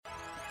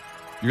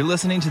You're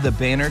listening to the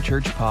Banner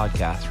Church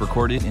podcast,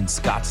 recorded in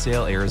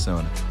Scottsdale,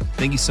 Arizona.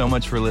 Thank you so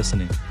much for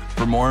listening.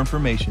 For more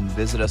information,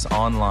 visit us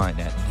online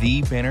at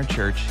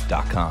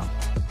thebannerchurch.com.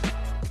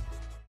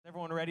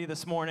 Everyone ready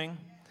this morning?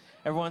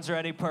 Everyone's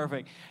ready?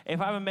 Perfect.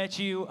 If I haven't met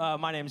you,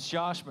 my name's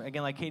Josh.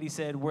 Again, like Katie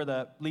said, we're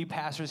the lead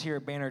pastors here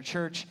at Banner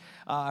Church.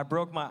 I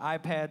broke my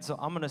iPad, so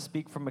I'm going to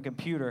speak from a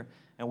computer,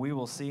 and we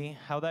will see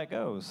how that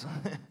goes.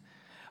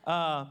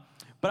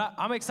 But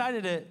I'm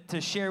excited to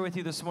share with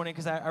you this morning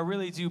because I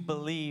really do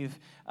believe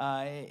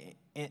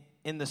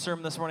in the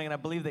sermon this morning, and I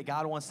believe that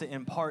God wants to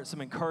impart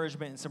some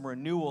encouragement and some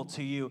renewal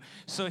to you.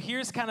 So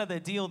here's kind of the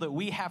deal that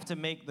we have to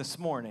make this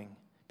morning,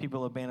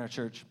 people of Banner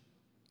Church.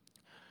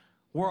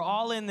 We're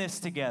all in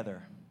this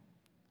together,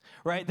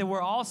 right? That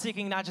we're all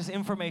seeking not just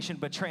information,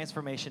 but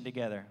transformation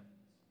together.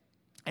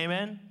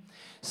 Amen?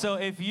 So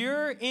if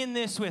you're in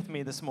this with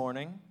me this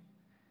morning,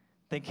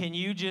 then can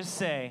you just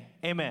say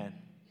amen?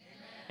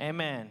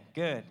 Amen.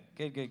 Good.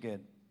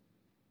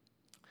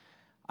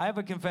 I have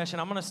a confession.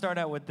 I'm going to start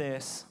out with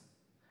this.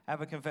 I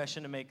have a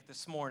confession to make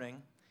this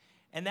morning,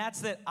 and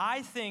that's that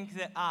I think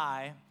that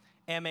I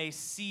am a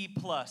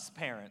C-plus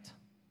parent.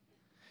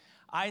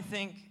 I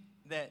think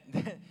that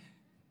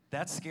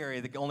that's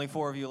scary that only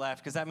 4 of you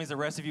laughed, because that means the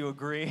rest of you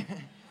agree.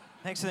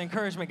 Thanks for the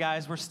encouragement,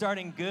 guys. We're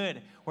starting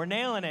good. We're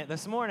nailing it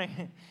this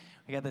morning.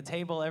 We got the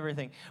table,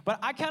 everything. But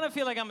I kind of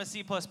feel like I'm a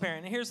C-plus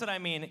parent, and here's what I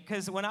mean.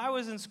 Because when I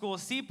was in school,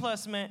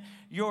 C-plus meant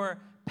you're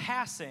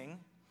passing,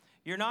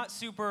 you're not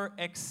super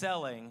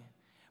excelling,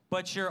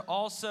 but you're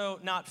also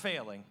not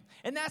failing.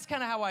 And that's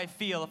kind of how I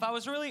feel. If I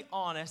was really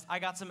honest, I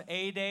got some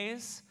A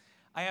days,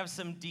 I have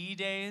some D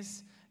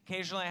days,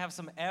 occasionally I have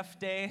some F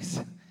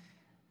days.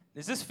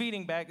 Is this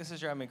feeding back? This is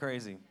driving me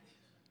crazy.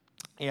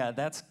 Yeah,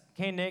 that's,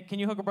 okay, Nick, can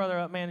you hook a brother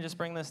up, man, and just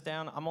bring this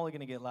down? I'm only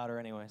going to get louder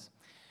anyways.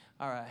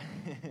 All right.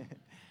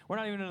 We're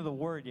not even into the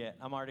word yet.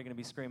 I'm already going to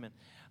be screaming.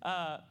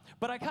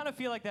 But I kind of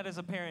feel like that as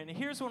a parent. And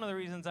here's one of the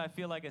reasons I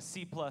feel like a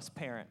C-plus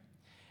parent.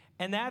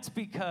 And that's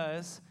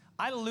because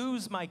I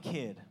lose my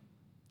kid.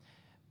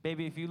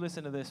 Baby, if you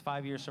listen to this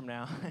 5 years from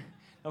now,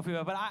 no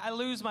people, but I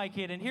lose my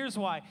kid. And here's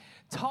why.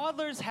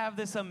 Toddlers have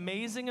this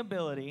amazing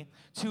ability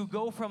to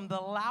go from the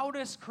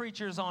loudest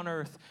creatures on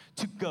earth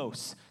to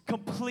ghosts.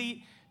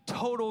 Complete,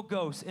 total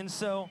ghosts. And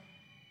so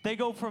they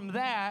go from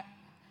that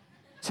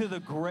to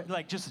the great,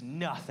 like just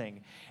nothing.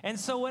 And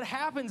so what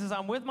happens is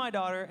I'm with my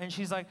daughter, and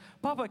she's like,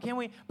 Papa,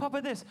 Papa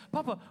this,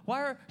 Papa,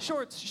 why are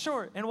shorts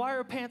short, and why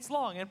are pants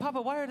long, and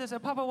Papa, why are this,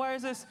 and Papa, why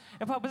is this,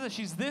 and Papa, this.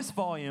 She's this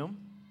volume.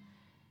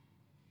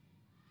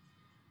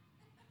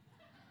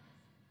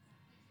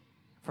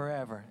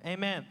 Forever.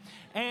 Amen.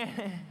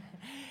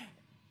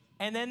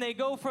 And then they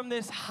go from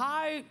this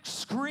high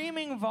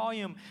screaming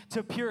volume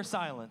to pure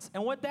silence.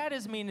 And what that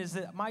is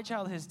that my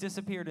child has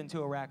disappeared into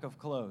a rack of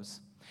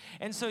clothes.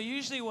 And so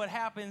usually what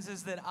happens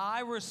is that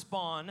I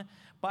respond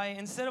by,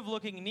 instead of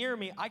looking near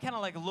me, I kind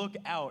of like look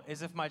out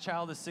as if my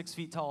child is 6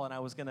 feet tall and I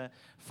was going to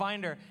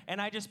find her.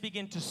 And I just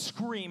begin to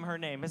scream her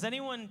name. Has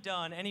anyone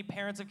any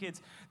parents of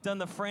kids, done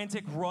the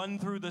frantic run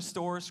through the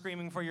store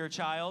screaming for your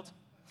child?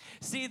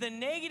 See, the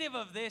negative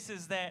of this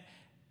is that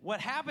what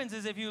happens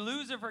is if you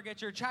lose or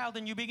forget your child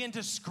and you begin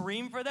to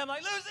scream for them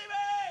like, Lucy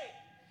May,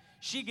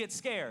 she gets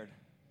scared.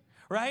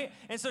 Right?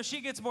 And so she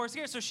gets more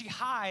scared. So she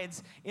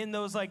hides in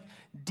those like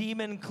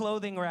demon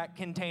clothing rack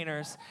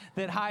containers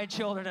that hide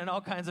children and all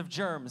kinds of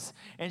germs.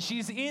 And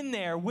she's in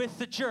there with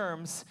the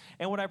germs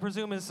and what I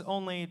presume is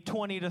only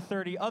 20 to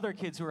 30 other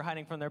kids who are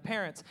hiding from their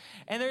parents.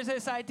 And there's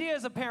this idea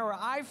as a parent where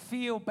I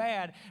feel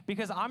bad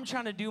because I'm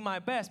trying to do my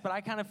best, but I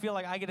kind of feel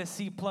like I get a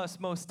C-plus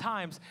most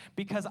times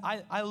because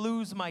I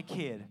lose my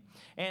kid.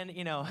 And,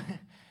 you know,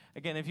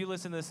 again, if you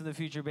listen to this in the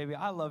future, baby,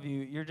 I love you.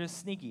 You're just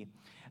sneaky.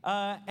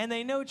 And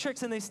they know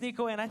tricks and they sneak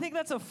away. And I think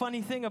that's a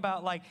funny thing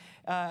about, like,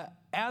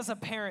 as a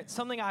parent,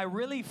 something I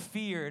really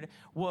feared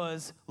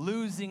was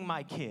losing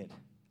my kid.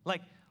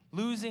 Like,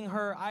 losing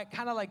her, I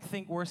kind of, like,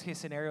 think worst case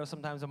scenario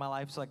sometimes in my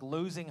life. So, like,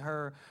 losing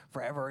her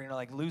forever, you know,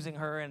 like, losing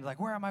her and, like,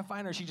 where am I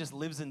finding her? She just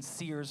lives in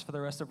Sears for the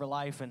rest of her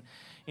life and,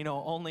 you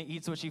know, only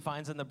eats what she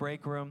finds in the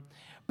break room.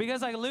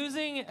 Because, like,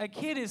 losing a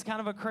kid is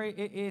kind of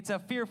it's a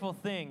fearful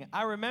thing.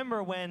 I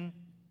remember when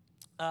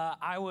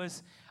I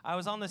was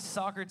on the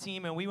soccer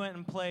team, and we went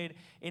and played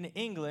in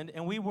England,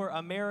 and we were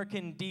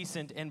American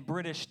decent and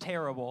British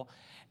terrible.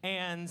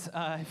 And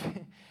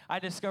I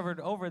discovered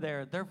over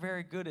there, they're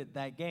very good at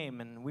that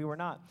game, and we were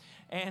not.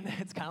 And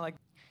it's kind of like,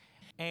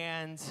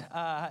 and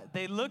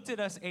they looked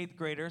at us 8th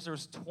graders, there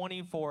was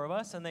 24 of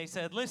us, and they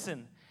said,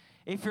 listen,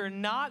 if you're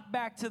not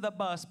back to the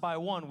bus by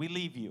 1, we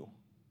leave you.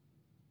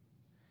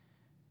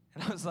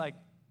 And I was like,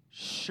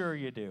 sure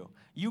you do.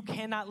 You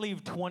cannot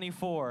leave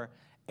 24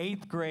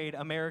 8th grade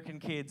American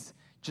kids,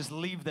 just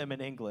leave them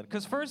in England.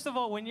 Because first of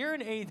all, when you're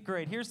in 8th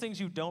grade, here's things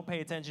you don't pay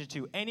attention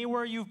to.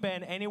 Anywhere you've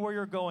been, anywhere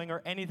you're going,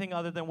 or anything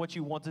other than what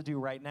you want to do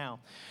right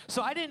now.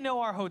 So I didn't know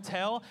our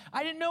hotel.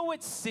 I didn't know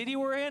what city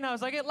we're in. I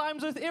was like, it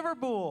rhymes with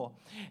Liverpool.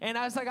 And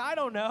I was like, I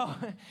don't know.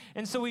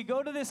 And so we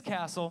go to this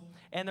castle,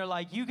 and they're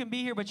like, you can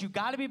be here, but you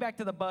got to be back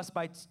to the bus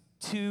by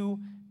 2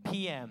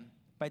 p.m.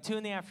 By 2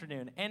 in the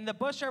afternoon. And the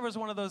bus driver was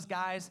one of those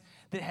guys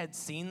that had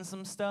seen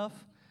some stuff.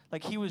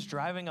 Like, he was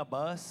driving a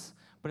bus,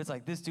 but it's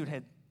like this dude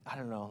had, I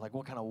don't know, like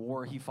what kind of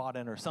war he fought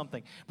in or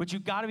something. But you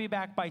got to be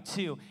back by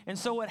 2. And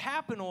so what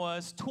happened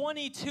was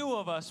 22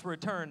 of us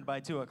returned by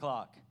 2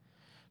 o'clock.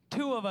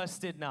 2 of us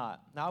did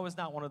not. Now, I was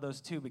not one of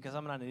those 2 because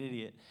I'm not an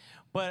idiot.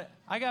 But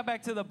I got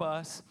back to the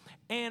bus,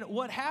 and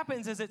what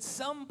happens is at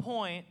some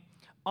point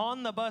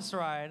on the bus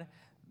ride,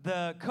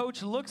 the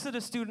coach looks at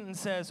a student and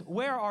says,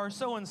 "Where are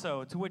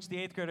so-and-so?" To which the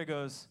 8th grader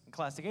goes, in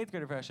classic 8th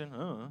grader fashion,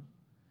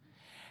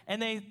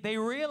 And they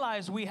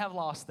realize we have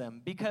lost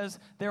them because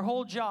their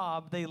whole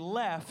job, they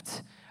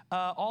left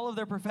all of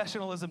their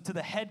professionalism to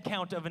the head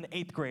count of an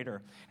 8th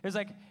grader. It was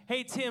like,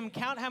 "Hey, Tim,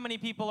 count how many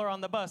people are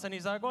on the bus." And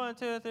he's like, 1,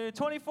 2, 3,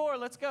 24,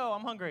 let's go,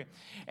 I'm hungry.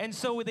 And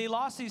so they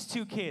lost these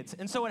 2 kids.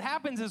 And so what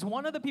happens is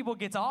one of the people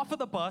gets off of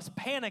the bus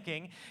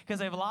panicking because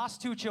they've lost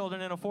 2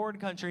 children in a foreign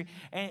country,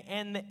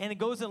 and it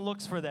goes and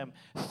looks for them.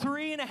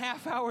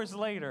 3.5 hours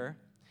later,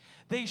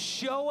 they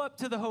show up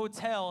to the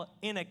hotel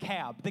in a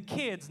cab. The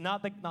kids,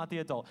 not the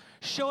adult,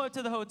 show up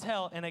to the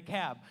hotel in a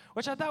cab,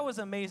 which I thought was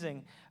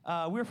amazing.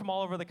 We were from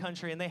all over the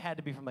country, and they had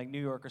to be from like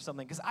New York or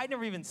something, because I'd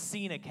never even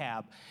seen a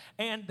cab.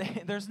 And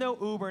there's no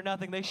Uber,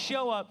 nothing. They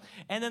show up,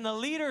 and then the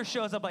leader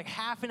shows up like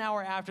half an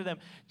hour after them,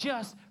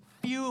 just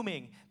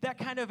fuming. That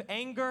kind of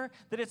anger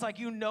that it's like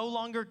you no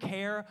longer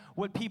care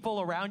what people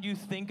around you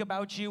think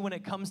about you when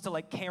it comes to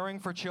like caring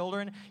for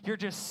children. You're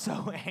just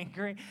so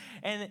angry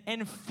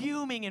and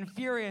fuming and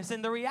furious.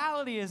 And the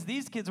reality is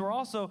these kids were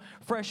also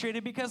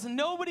frustrated because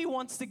nobody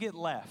wants to get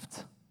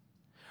left.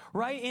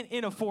 Right?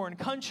 In a foreign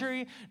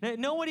country,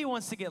 nobody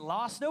wants to get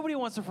lost. Nobody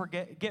wants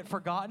to get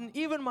forgotten.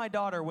 Even my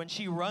daughter, when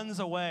she runs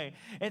away,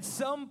 at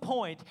some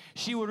point,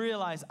 she would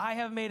realize, I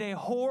have made a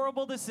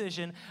horrible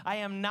decision. I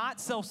am not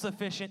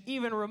self-sufficient,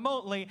 even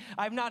remotely.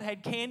 I've not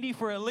had candy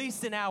for at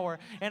least an hour,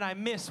 and I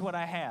miss what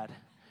I had.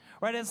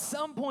 Right? At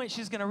some point,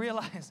 she's going to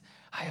realize,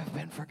 I have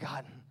been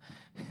forgotten.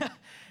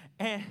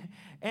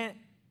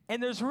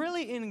 And there's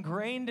really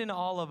ingrained in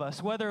all of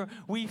us, whether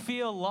we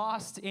feel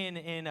lost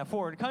in a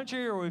foreign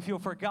country or we feel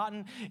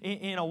forgotten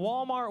in a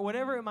Walmart,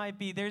 whatever it might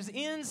be, there's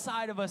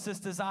inside of us this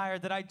desire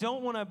that I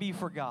don't want to be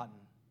forgotten.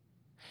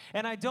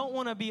 And I don't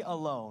want to be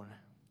alone.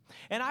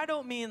 And I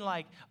don't mean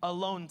like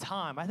alone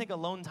time. I think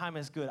alone time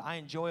is good. I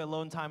enjoy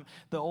alone time.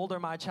 The older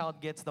my child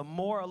gets, the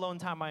more alone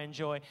time I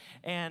enjoy.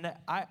 And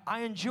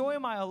I enjoy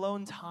my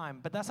alone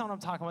time, but that's not what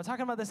I'm talking about. I'm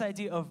talking about this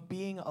idea of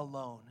being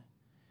alone,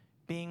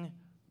 being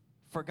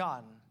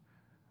forgotten.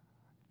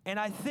 And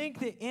I think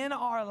that in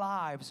our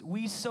lives,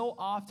 we so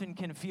often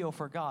can feel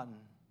forgotten.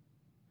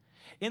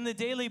 In the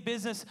daily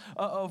business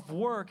of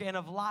work and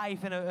of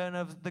life and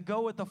of the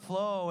go with the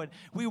flow, and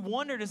we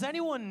wonder, does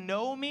anyone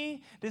know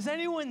me? Does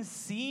anyone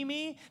see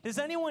me? Does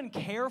anyone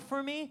care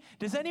for me?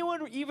 Does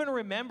anyone even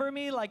remember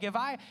me? Like if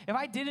I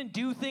didn't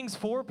do things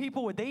for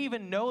people, would they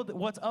even know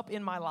what's up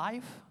in my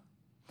life?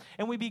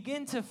 And we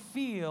begin to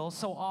feel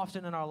so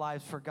often in our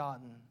lives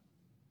forgotten.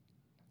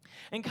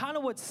 And kind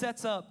of what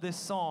sets up this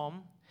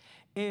psalm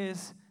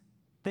is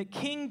that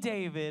King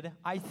David,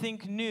 I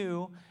think,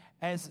 knew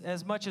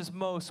as much as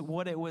most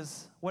what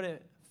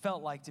it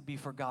felt like to be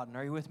forgotten.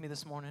 Are you with me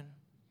this morning?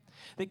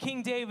 That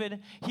King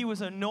David, he was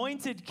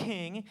anointed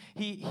king.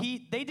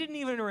 They didn't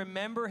even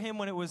remember him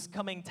when it was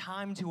coming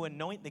time to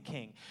anoint the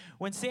king.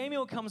 When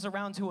Samuel comes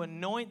around to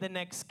anoint the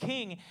next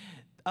king,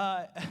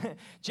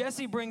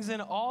 Jesse brings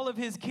in all of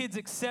his kids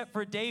except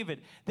for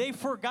David. They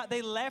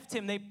left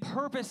him. They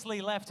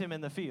purposely left him in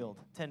the field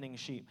tending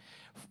sheep.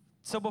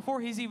 So before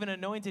he's even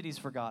anointed, he's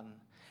forgotten.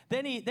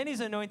 Then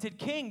he's anointed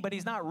king, but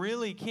he's not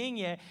really king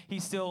yet.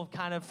 He's still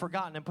kind of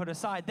forgotten and put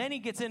aside. Then he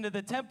gets into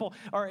the temple,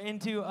 or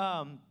into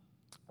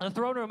the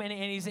throne room, and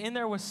he's in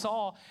there with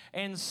Saul,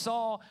 and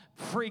Saul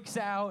freaks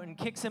out and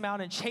kicks him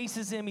out and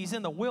chases him. He's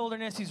in the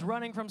wilderness. He's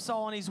running from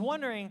Saul, and he's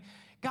wondering,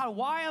 God,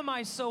 why am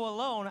I so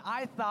alone?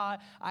 I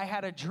thought I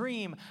had a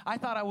dream. I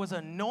thought I was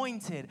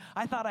anointed.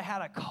 I thought I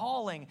had a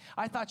calling.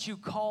 I thought you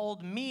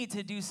called me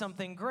to do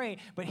something great,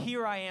 but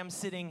here I am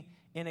sitting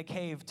in a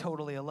cave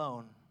totally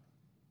alone.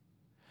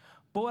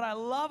 But what I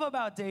love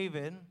about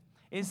David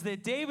is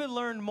that David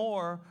learned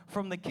more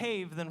from the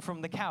cave than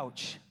from the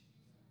couch.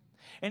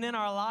 And in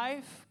our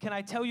life, can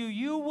I tell you,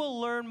 you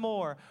will learn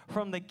more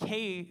from the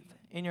cave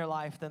in your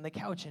life than the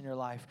couch in your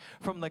life.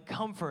 From the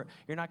comfort,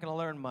 you're not going to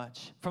learn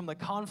much. From the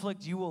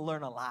conflict, you will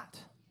learn a lot.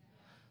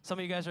 Some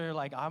of you guys are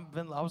like, I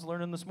was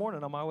learning this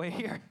morning on my way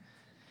here.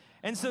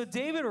 And so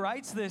David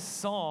writes this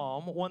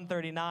Psalm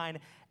 139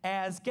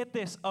 as, get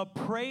this, a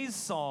praise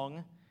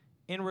song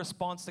in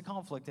response to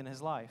conflict in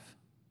his life.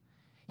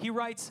 He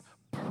writes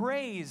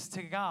praise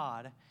to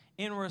God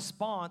in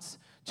response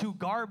to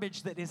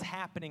garbage that is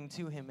happening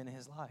to him in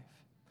his life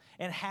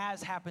and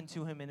has happened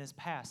to him in his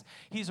past.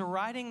 He's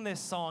writing this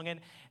song,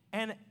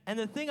 and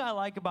the thing I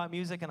like about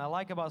music and I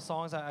like about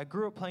songs, I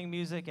grew up playing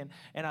music,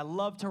 and I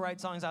love to write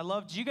songs.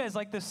 Do you guys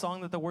like this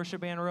song that the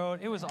worship band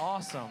wrote? It was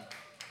awesome.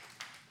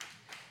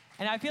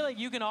 And I feel like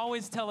you can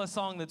always tell a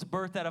song that's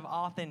birthed out of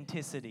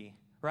authenticity.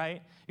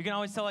 right? You can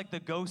always tell like the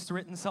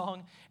ghost-written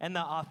song and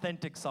the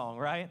authentic song,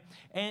 right?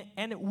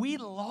 And we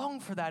long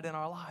for that in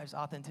our lives,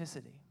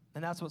 authenticity.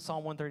 And that's what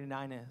Psalm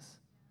 139 is.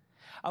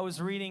 I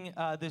was reading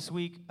this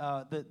week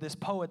this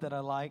poet that I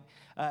like,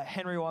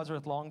 Henry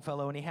Wadsworth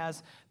Longfellow, and he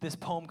has this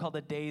poem called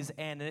The Day's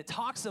End. And it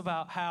talks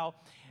about how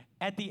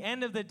at the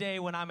end of the day,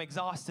 when I'm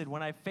exhausted,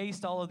 when I've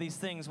faced all of these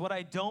things, what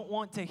I don't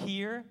want to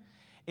hear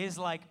is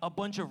like a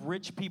bunch of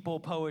rich people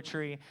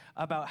poetry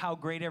about how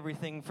great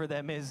everything for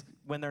them is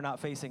when they're not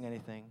facing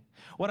anything.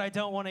 What I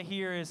don't want to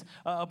hear is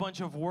a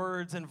bunch of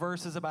words and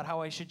verses about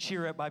how I should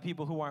cheer up by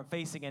people who aren't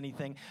facing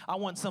anything. I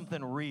want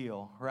something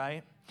real,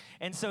 right?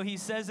 And so he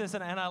says this,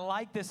 and I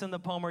like this in the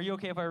poem. Are you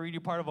okay if I read you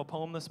part of a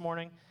poem this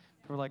morning?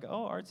 We're like,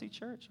 oh, artsy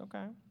church,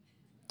 okay.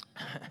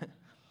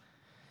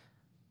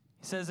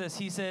 He says this,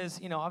 he says,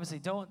 obviously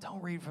don't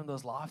read from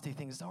those lofty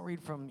things. Don't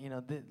read from,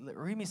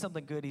 read me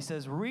something good. He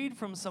says, read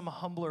from some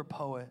humbler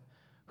poet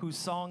whose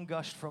song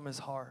gushed from his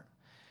heart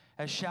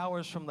as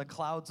showers from the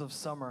clouds of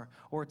summer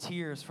or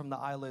tears from the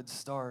eyelids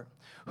start,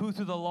 who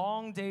through the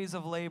long days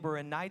of labor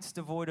and nights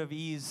devoid of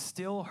ease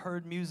still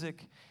heard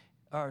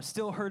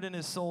in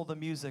his soul the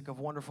music of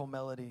wonderful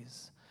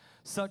melodies.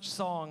 Such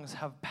songs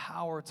have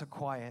power to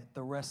quiet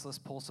the restless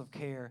pulse of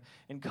care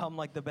and come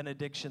like the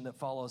benediction that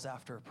follows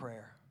after a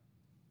prayer.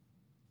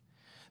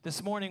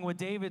 This morning, what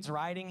David's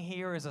writing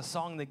here is a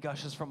song that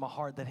gushes from a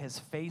heart that has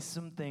faced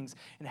some things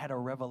and had a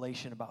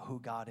revelation about who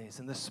God is.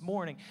 And this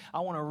morning, I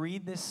want to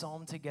read this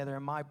psalm together.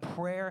 And my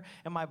prayer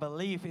and my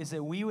belief is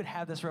that we would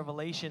have this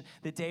revelation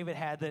that David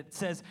had that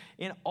says,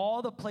 in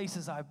all the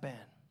places I've been,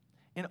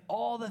 in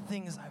all the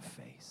things I've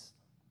faced,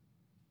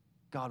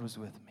 God was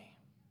with me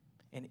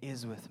and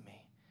is with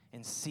me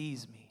and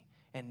sees me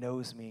and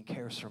knows me and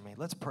cares for me.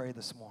 Let's pray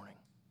this morning.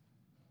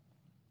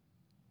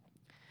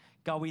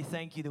 God, we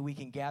thank you that we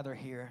can gather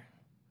here.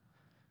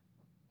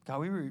 God,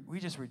 we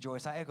just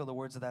rejoice. I echo the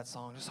words of that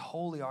song. Just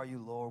holy are you,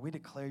 Lord. We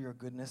declare your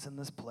goodness in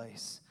this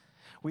place.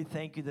 We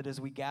thank you that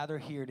as we gather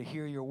here to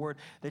hear your word,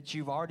 that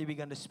you've already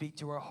begun to speak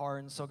to our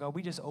heart. And so, God,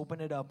 we just open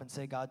it up and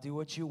say, God, do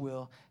what you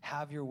will.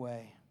 Have your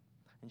way.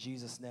 In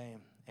Jesus' name,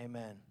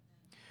 amen.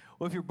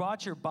 Well, if you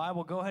brought your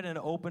Bible, go ahead and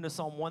open to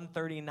Psalm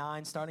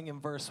 139, starting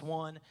in verse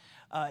 1.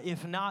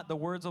 If not, the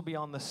words will be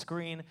on the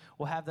screen.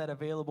 We'll have that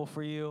available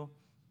for you.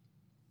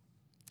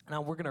 Now,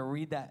 we're going to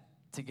read that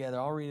together.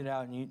 I'll read it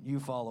out, and you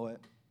follow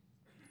it.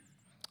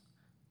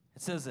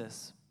 It says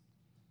this.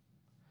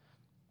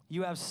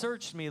 You have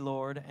searched me,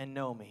 Lord, and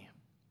know me.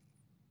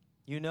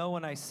 You know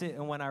when I sit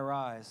and when I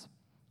rise.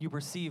 You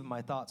perceive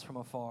my thoughts from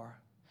afar.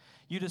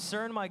 You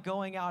discern my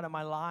going out and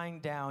my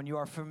lying down. You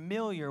are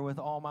familiar with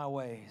all my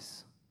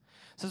ways.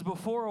 It says,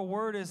 before a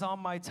word is on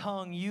my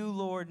tongue, you,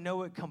 Lord,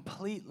 know it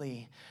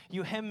completely.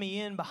 You hem me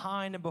in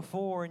behind and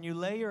before, and you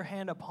lay your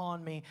hand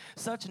upon me.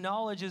 Such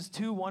knowledge is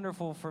too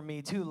wonderful for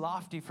me, too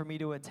lofty for me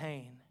to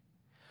attain.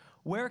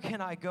 Where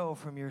can I go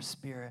from your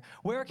spirit?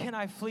 Where can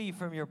I flee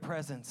from your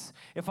presence?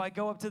 If I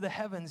go up to the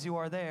heavens, you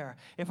are there.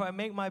 If I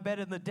make my bed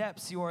in the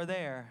depths, you are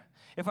there.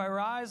 If I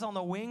rise on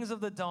the wings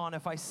of the dawn,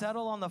 if I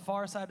settle on the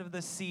far side of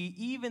the sea,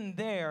 even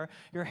there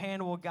your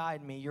hand will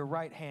guide me, your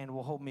right hand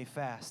will hold me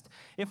fast.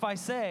 If I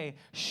say,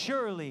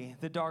 surely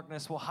the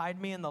darkness will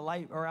hide me and the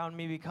light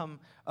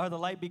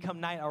become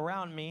night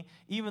around me,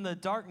 even the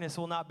darkness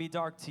will not be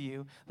dark to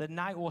you. The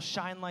night will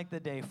shine like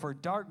the day, for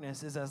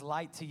darkness is as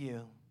light to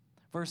you.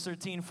 Verse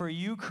 13, for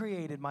you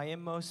created my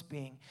inmost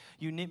being.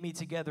 You knit me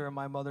together in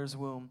my mother's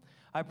womb.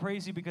 I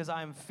praise you because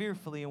I am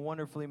fearfully and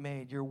wonderfully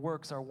made. Your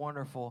works are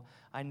wonderful.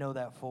 I know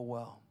that full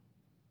well.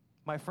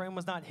 My frame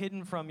was not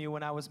hidden from you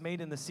when I was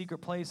made in the secret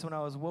place, when I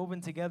was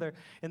woven together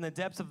in the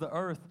depths of the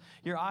earth.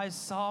 Your eyes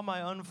saw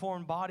my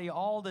unformed body.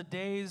 All the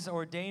days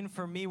ordained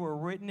for me were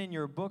written in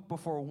your book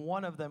before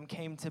one of them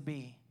came to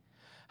be.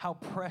 How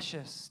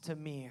precious to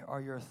me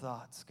are your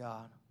thoughts,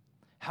 God.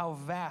 How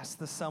vast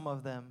the sum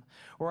of them.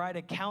 Were I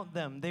to count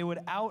them, they would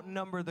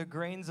outnumber the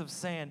grains of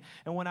sand.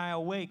 And when I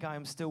awake, I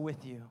am still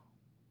with you.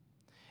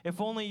 If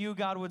only you,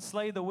 God, would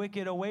slay the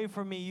wicked away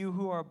from me, you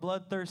who are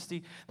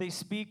bloodthirsty. They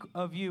speak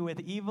of you with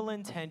evil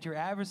intent. Your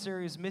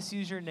adversaries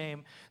misuse your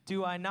name.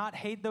 Do I not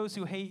hate those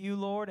who hate you,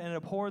 Lord, and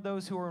abhor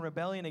those who are in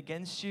rebellion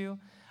against you?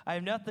 I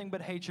have nothing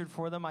but hatred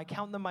for them. I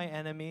count them my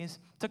enemies.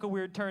 Took a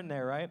weird turn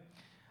there, right?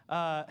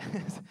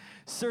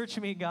 Search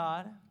me,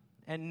 God,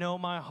 and know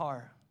my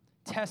heart.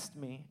 Test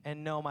me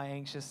and know my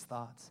anxious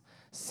thoughts.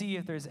 See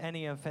if there's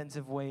any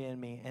offensive way in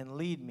me, and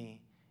lead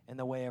me in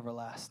the way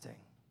everlasting.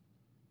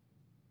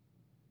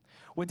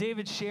 What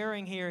David's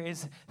sharing here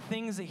is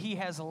things that he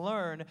has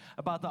learned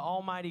about the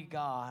Almighty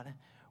God,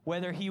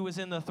 whether he was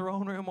in the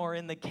throne room or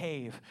in the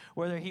cave,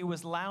 whether he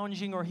was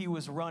lounging or he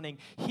was running.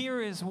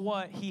 Here is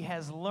what he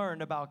has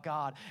learned about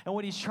God. And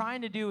what he's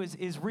trying to do is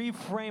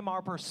reframe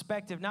our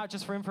perspective, not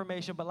just for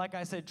information, but like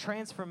I said,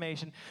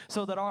 transformation,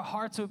 so that our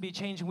hearts would be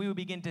changed and we would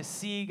begin to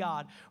see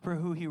God for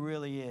who he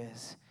really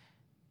is.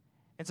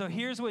 And so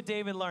here's what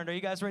David learned. Are you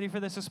guys ready for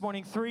this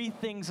morning? 3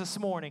 things this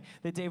morning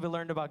that David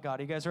learned about God.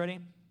 Are you guys ready?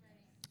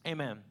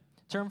 Amen.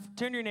 Turn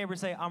to your neighbor and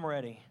say, I'm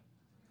ready.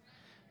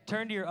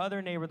 Turn to your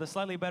other neighbor, the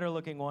slightly better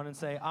looking one, and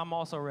say, I'm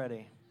also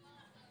ready.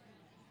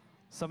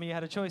 Some of you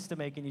had a choice to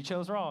make and you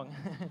chose wrong.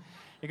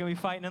 You're going to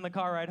be fighting in the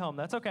car ride home.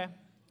 That's okay.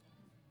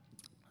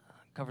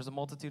 Covers a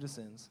multitude of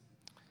sins.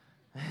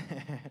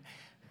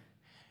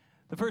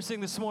 The first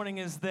thing this morning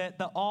is that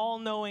the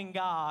all-knowing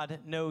God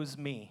knows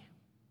me.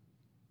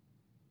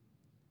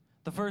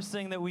 The first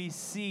thing that we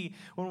see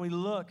when we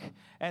look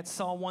at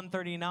Psalm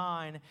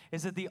 139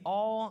 is that the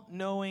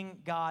all-knowing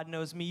God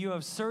knows me. You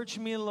have searched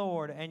me,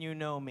 Lord, and you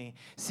know me.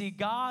 See,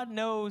 God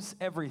knows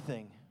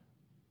everything.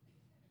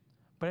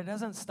 But it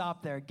doesn't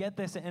stop there. Get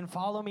this and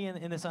follow me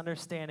in this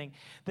understanding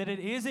that it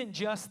isn't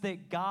just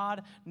that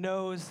God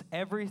knows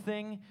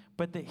everything,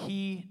 but that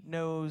he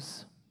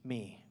knows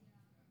me.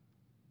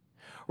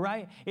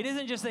 Right? It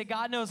isn't just that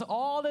God knows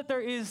all that there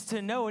is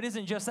to know. It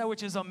isn't just that,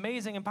 which is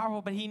amazing and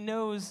powerful, but he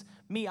knows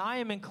me. I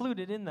am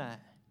included in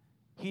that.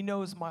 He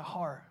knows my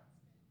heart.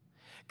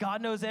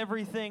 God knows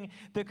everything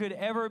that could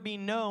ever be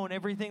known,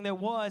 everything that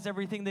was,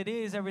 everything that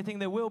is, everything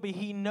that will be.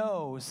 He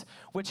knows,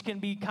 which can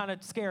be kind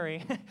of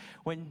scary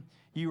when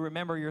you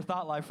remember your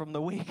thought life from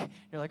the week.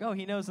 You're like, oh,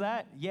 he knows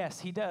that? Yes,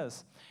 he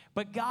does.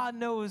 But God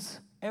knows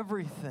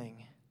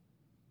everything.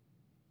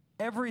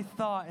 Every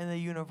thought in the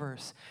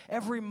universe,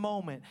 every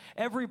moment,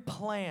 every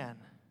plan.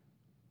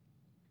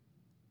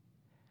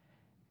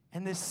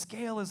 And this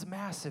scale is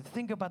massive.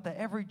 Think about that.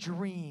 Every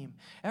dream,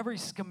 every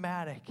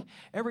schematic,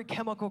 every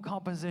chemical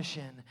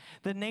composition,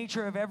 the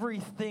nature of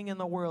everything in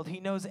the world.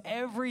 He knows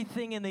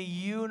everything in the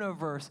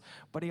universe,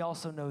 but he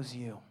also knows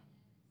you.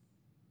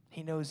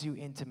 He knows you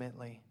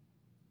intimately.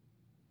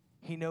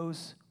 He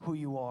knows who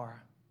you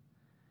are.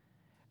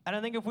 And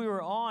I think if we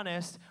were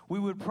honest, we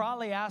would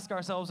probably ask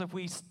ourselves, if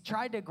we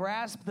tried to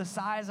grasp the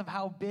size of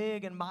how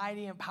big and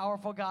mighty and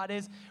powerful God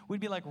is, we'd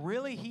be like,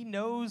 really? He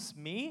knows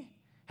me?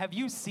 Have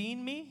you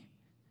seen me?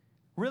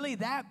 Really,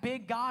 that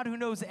big God who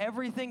knows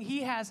everything?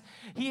 He has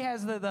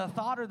the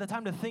thought or the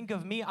time to think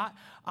of me.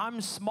 I'm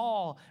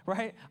small,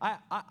 right?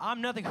 I'm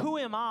nothing. Who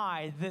am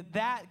I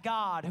that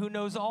God who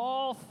knows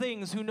all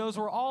things, who knows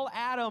where all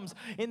atoms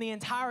in the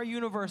entire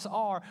universe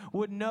are,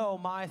 would know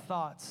my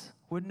thoughts,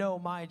 would know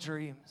my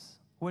dreams,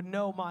 would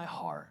know my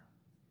heart?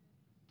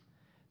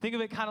 Think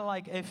of it kind of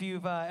like if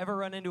you've ever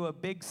run into a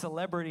big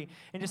celebrity,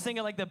 and just think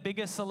of like the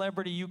biggest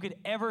celebrity you could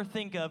ever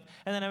think of,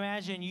 and then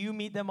imagine you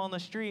meet them on the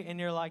street, and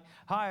you're like,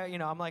 hi,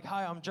 I'm like,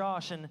 hi, I'm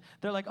Josh, and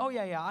they're like, oh,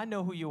 yeah, I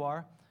know who you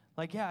are.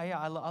 Like, yeah,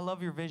 I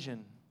love your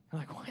vision.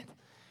 You're like, what?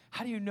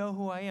 How do you know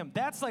who I am?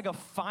 That's like a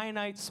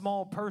finite,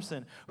 small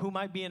person who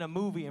might be in a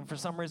movie, and for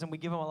some reason we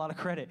give him a lot of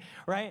credit,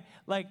 right?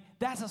 Like,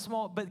 that's a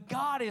small, but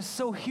God is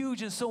so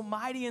huge and so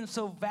mighty and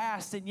so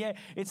vast, and yet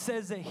it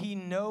says that he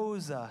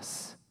knows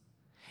us.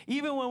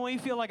 Even when we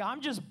feel like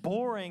I'm just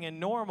boring and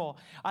normal.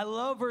 I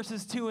love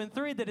verses 2 and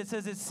 3 that it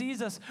says it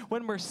sees us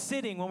when we're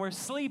sitting, when we're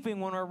sleeping,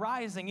 when we're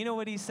rising. You know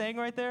what he's saying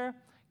right there?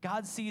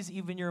 God sees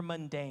even your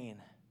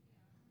mundane.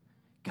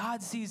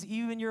 God sees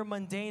even your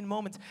mundane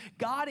moments.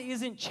 God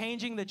isn't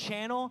changing the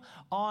channel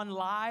on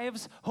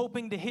lives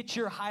hoping to hit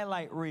your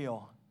highlight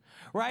reel,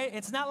 right?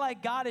 It's not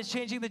like God is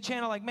changing the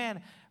channel like,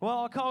 man,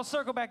 well, I'll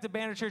circle back to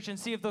Banner Church and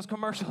see if those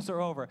commercials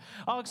are over.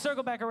 I'll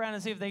circle back around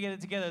and see if they get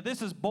it together.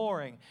 This is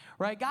boring,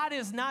 right? God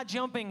is not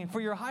jumping for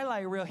your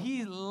highlight reel.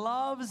 He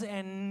loves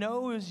and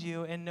knows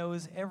you and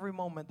knows every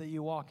moment that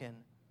you walk in.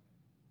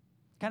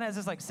 Kind of has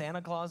this like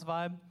Santa Claus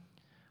vibe.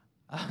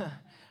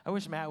 I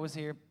wish Matt was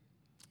here.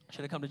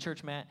 Should have come to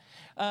church, Matt.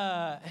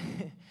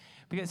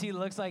 Because he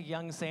looks like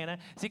young Santa.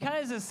 So he kind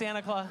of has this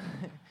Santa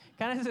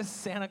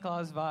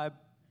Claus vibe.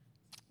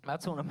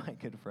 That's one of my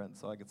good friends,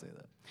 so I could say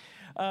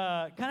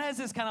that. Kind of has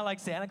this kind of like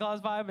Santa Claus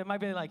vibe. It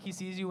might be like he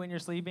sees you when you're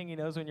sleeping, he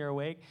knows when you're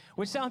awake,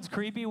 which sounds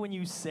creepy when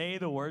you say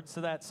the words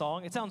to that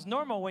song. It sounds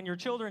normal when your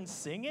children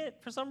sing it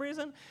for some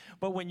reason,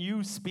 but when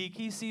you speak,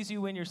 he sees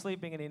you when you're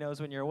sleeping and he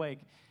knows when you're awake.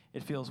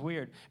 It feels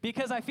weird.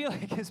 Because I feel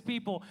like as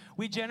people,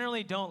 we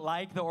generally don't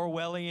like the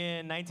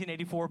Orwellian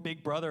 1984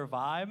 Big Brother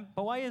vibe.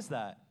 But why is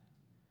that?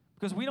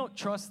 Because we don't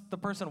trust the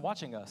person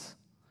watching us,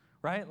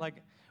 right?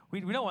 Like, we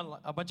don't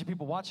want a bunch of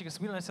people watching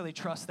us. We don't necessarily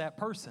trust that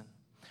person.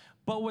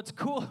 But what's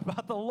cool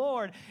about the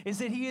Lord is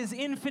that he is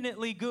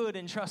infinitely good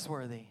and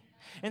trustworthy.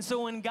 And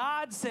so when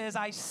God says,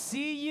 I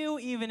see you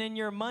even in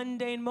your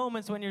mundane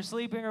moments when you're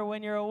sleeping or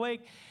when you're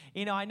awake,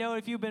 I know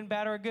if you've been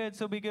bad or good,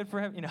 so be good for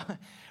him.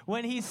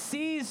 When he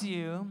sees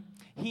you,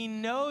 he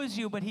knows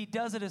you, but he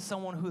does it as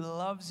someone who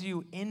loves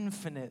you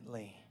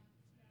infinitely.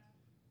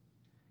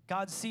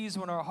 God sees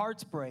when our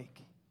hearts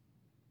break.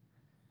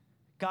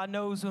 God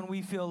knows when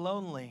we feel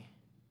lonely.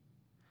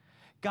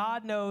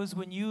 God knows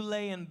when you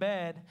lay in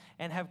bed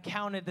and have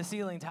counted the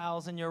ceiling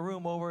tiles in your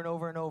room over and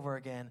over and over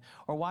again,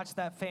 or watch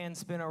that fan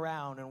spin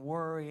around and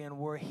worry.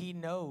 He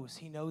knows.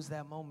 He knows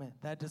that moment.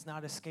 That does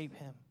not escape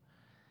him.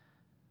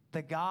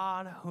 The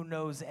God who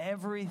knows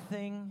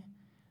everything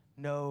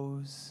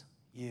knows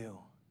you.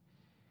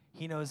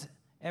 He knows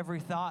every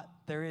thought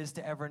there is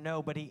to ever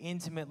know, but he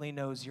intimately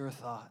knows your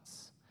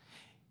thoughts.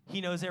 He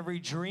knows every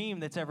dream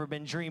that's ever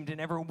been dreamed and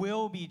ever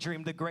will be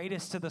dreamed, the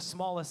greatest to the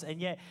smallest, and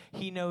yet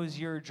he knows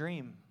your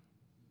dream.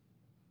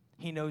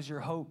 He knows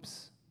your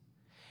hopes.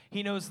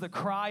 He knows the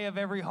cry of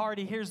every heart.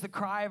 He hears the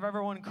cry of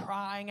everyone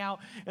crying out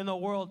in the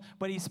world,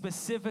 but he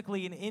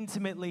specifically and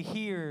intimately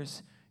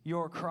hears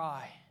your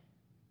cry.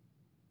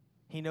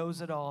 He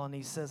knows it all, and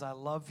he says, I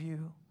love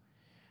you.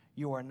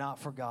 You are not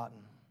forgotten.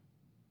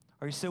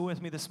 Are you still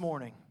with me this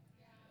morning?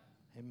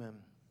 Yeah. Amen.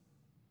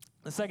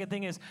 The second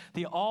thing is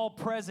the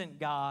all-present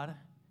God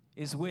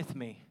is with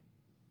me.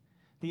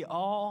 The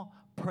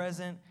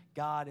all-present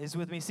God is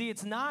with me. See,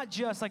 it's not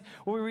just like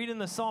what we read in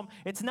the Psalm.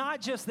 It's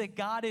not just that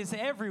God is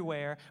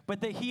everywhere,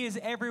 but that he is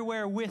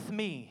everywhere with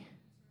me.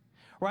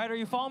 Right? Are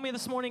you following me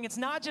this morning? It's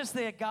not just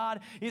that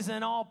God is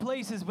in all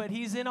places, but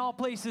he's in all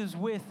places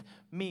with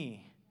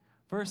me.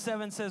 Verse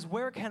 7 says,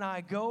 where can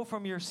I go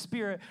from your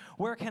spirit?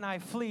 Where can I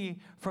flee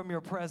from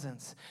your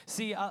presence?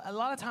 See, a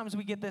lot of times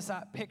we get this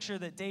picture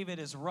that David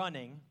is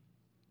running.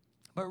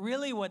 But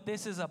really what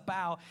this is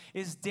about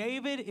is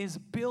David is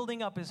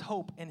building up his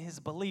hope and his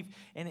belief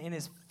and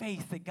his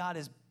faith that God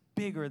is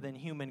bigger than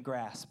human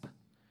grasp,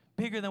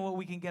 bigger than what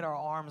we can get our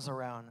arms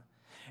around.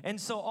 And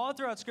so all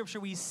throughout Scripture,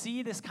 we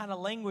see this kind of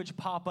language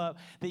pop up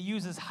that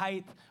uses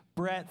height,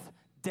 breadth,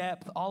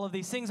 depth, all of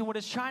these things. And what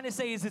it's trying to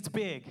say is it's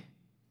big.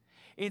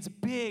 It's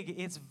big,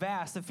 it's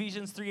vast.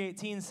 Ephesians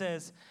 3:18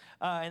 says,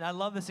 and I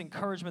love this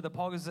encouragement that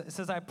Paul gives. It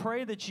says, I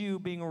pray that you,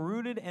 being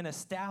rooted and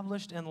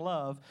established in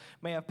love,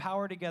 may have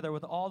power together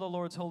with all the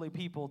Lord's holy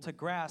people to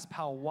grasp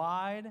how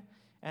wide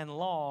and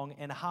long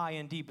and high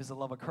and deep is the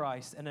love of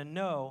Christ, and to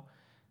know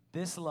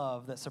this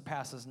love that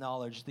surpasses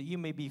knowledge, that you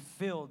may be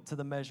filled to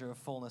the measure of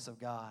fullness of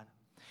God.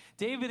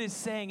 David is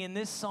saying in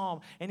this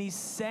psalm, and he's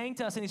saying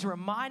to us, and he's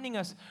reminding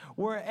us,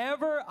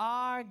 wherever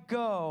I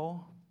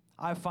go,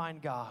 I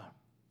find God.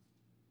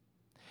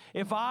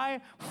 If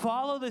I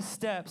follow the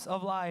steps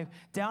of life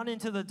down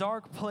into the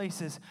dark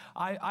places,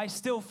 I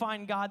still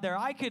find God there.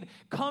 I could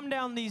come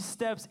down these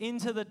steps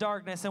into the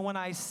darkness, and when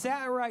I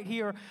sat right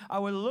here, I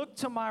would look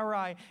to my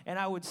right, and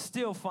I would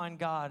still find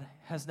God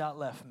has not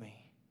left me.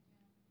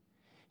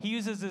 He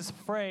uses this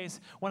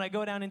phrase, when I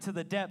go down into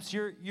the depths,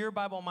 your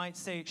Bible might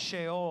say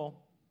Sheol,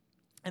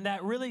 and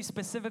that really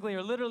specifically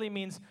or literally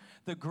means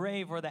the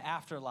grave or the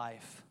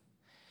afterlife.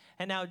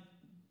 And now,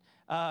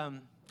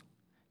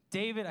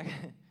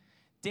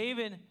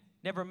 David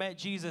never met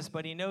Jesus,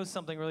 but he knows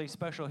something really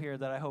special here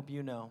that I hope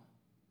you know,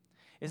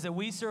 is that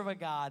we serve a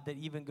God that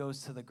even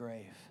goes to the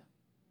grave.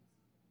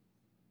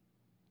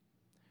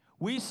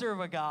 We serve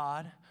a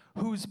God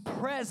whose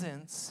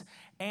presence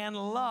and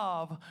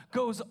love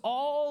goes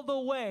all the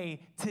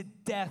way to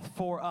death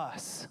for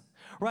us,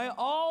 right?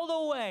 All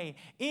the way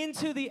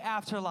into the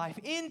afterlife,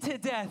 into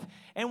death.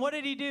 And what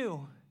did he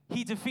do?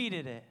 He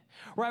defeated it.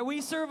 Right,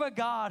 we serve a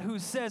God who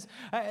says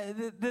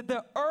that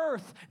the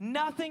earth,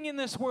 nothing in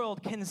this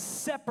world can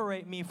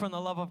separate me from the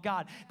love of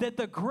God. That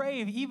the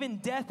grave, even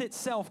death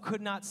itself,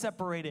 could not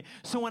separate it.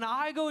 So when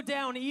I go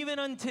down even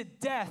unto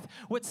death,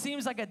 what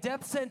seems like a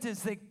death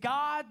sentence, that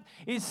God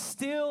is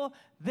still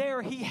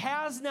there. He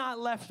has not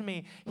left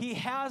me. He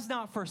has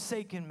not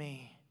forsaken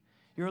me.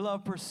 Your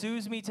love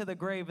pursues me to the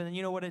grave, and then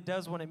you know what it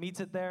does when it meets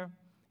it there?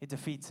 It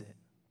defeats it.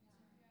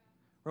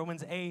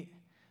 Romans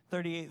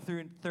 8:38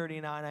 through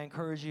 39, I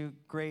encourage you,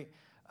 great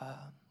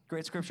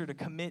scripture to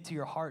commit to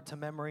your heart, to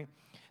memory. It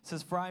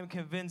says, for I am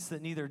convinced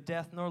that neither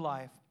death nor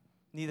life,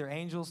 neither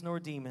angels nor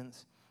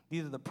demons,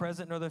 neither the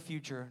present nor the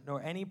future,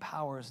 nor any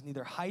powers,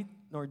 neither height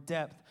nor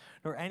depth,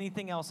 nor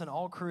anything else in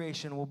all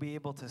creation will be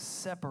able to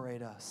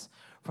separate us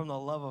from the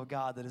love of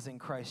God that is in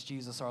Christ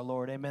Jesus our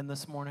Lord. Amen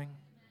this morning?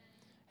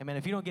 Amen.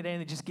 If you don't get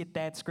anything, just get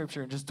that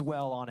scripture and just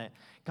dwell on it.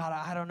 God,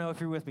 I don't know if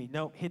you're with me.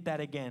 Nope, hit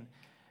that again.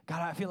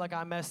 God, I feel like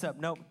I messed up.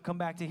 Nope, come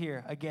back to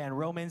here again.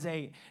 Romans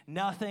 8,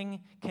 nothing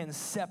can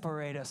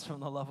separate us from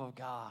the love of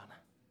God.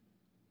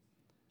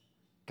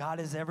 God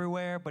is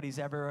everywhere, but he's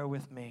everywhere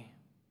with me.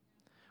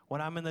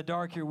 When I'm in the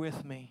dark, you're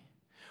with me.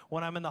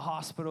 When I'm in the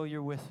hospital,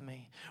 you're with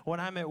me. When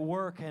I'm at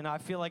work and I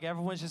feel like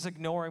everyone's just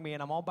ignoring me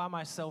and I'm all by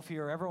myself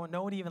here,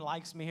 nobody even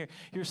likes me here,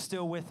 you're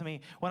still with me.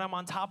 When I'm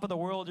on top of the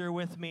world, you're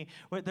with me.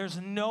 There's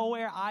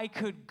nowhere I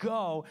could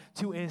go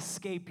to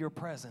escape your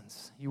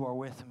presence. You are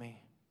with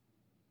me.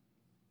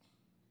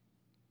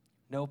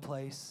 No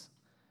place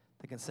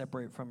that can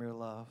separate from your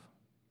love.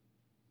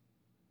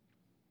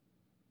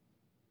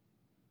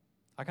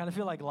 I kind of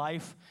feel like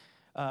life,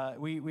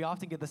 we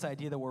often get this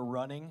idea that we're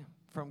running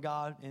from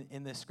God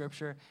in this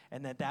scripture,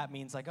 and that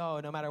means like,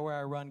 oh, no matter where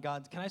I run,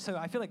 God, can I say,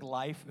 I feel like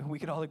life, we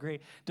could all agree,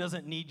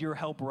 doesn't need your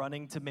help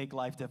running to make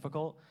life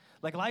difficult.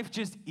 Like life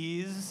just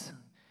is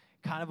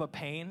kind of a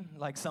pain,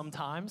 like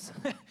sometimes.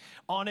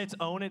 On its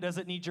own, it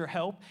doesn't need your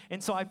help.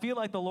 And so I feel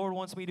like the Lord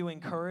wants me to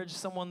encourage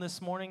someone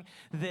this morning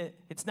that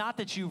it's not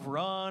that you've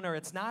run, or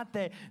it's not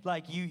that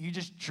like you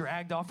just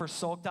dragged off or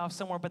sulked off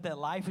somewhere, but that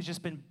life has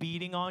just been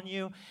beating on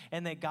you,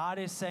 and that God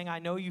is saying, I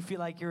know you feel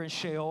like you're in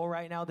Sheol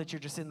right now, that you're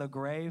just in the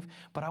grave,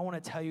 but I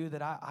want to tell you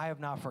that I have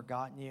not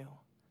forgotten you,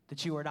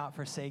 that you are not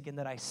forsaken,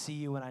 that I see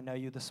you and I know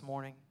you this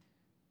morning.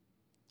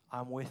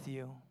 I'm with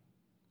you.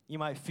 You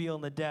might feel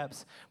in the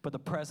depths, but the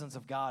presence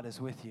of God is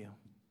with you.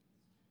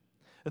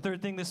 The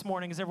third thing this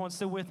morning, is everyone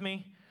still with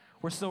me?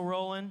 We're still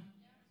rolling?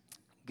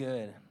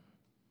 Good.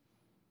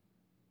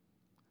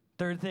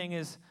 Third thing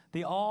is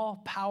the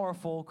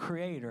all-powerful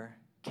Creator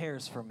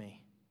cares for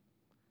me.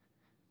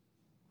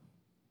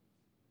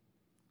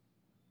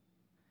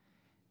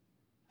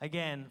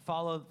 Again,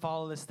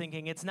 follow this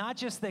thinking. It's not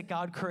just that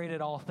God created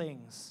all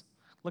things.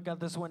 Look out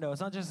this window. It's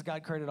not just that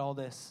God created all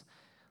this.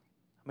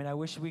 I mean, I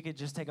wish we could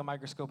just take a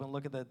microscope and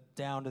look at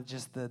down to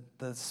just the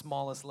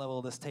smallest level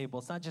of this table.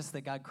 It's not just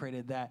that God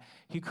created that.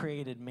 He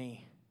created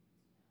me.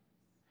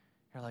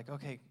 You're like,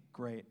 okay,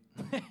 great.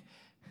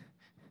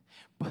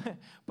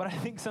 but I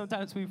think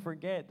sometimes we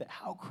forget that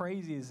how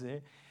crazy is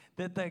it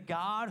that the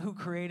God who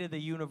created the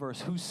universe,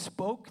 who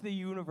spoke the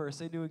universe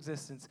into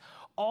existence,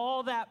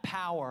 all that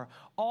power,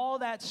 all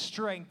that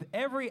strength,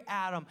 every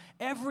atom,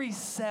 every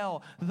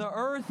cell, the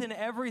earth and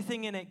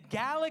everything in it,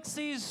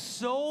 galaxies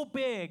so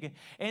big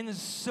and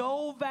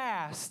so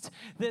vast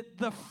that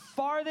the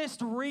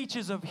farthest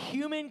reaches of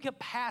human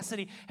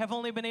capacity have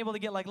only been able to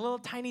get like little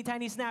tiny,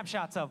 tiny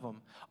snapshots of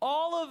them.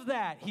 All of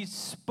that, he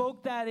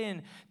spoke that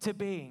into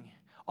being.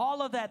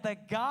 All of that, the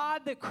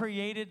God that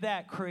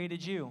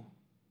created you.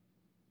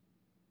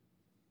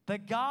 The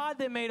God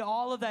that made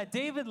all of that.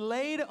 David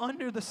laid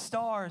under the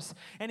stars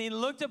and he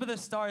looked up at the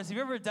stars. Have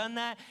you ever done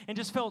that and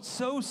just felt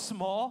so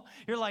small?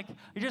 You're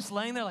just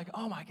laying there like,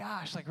 oh my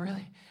gosh, like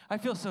really? I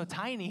feel so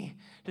tiny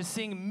just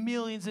seeing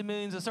millions and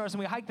millions of stars. When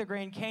we hiked the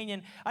Grand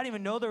Canyon, I didn't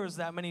even know there was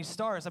that many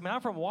stars. I mean,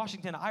 I'm from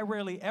Washington. I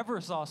rarely ever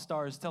saw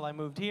stars till I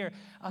moved here.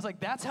 I was like,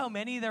 that's how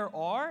many there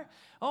are?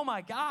 Oh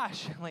my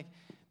gosh. Like,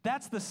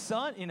 that's the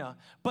sun, you know.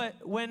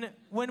 But when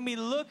we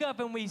look up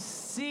and we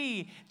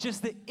see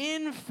just the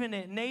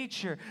infinite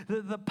nature,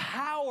 the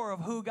power of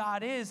who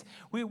God is,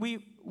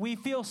 we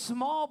feel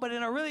small, but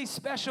in a really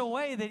special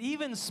way, that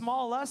even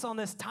small us on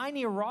this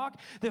tiny rock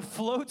that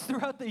floats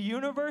throughout the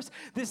universe,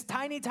 this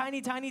tiny,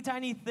 tiny, tiny,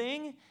 tiny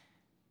thing,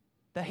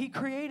 that he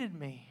created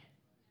me.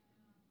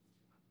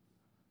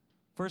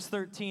 Verse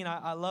 13,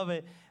 I love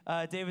it.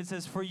 David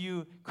says, for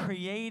you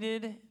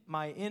created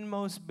my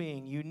inmost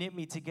being. You knit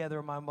me together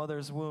in my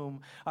mother's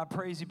womb. I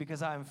praise you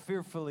because I am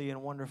fearfully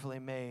and wonderfully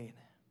made.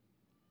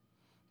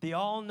 The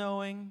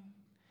all-knowing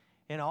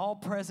and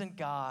all-present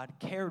God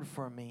cared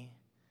for me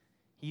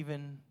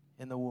even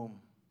in the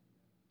womb.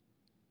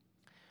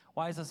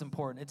 Why is this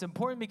important? It's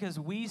important because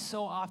we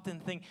so often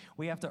think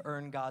we have to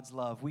earn God's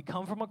love. We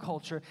come from a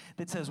culture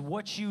that says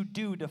what you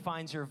do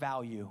defines your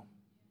value.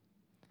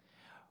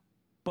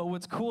 But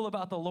what's cool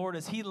about the Lord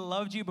is he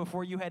loved you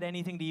before you had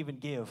anything to even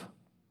give.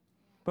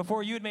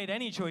 Before you had made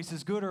any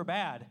choices, good or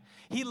bad.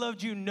 He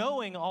loved you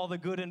knowing all the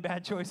good and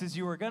bad choices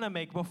you were going to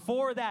make.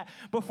 Before that,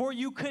 before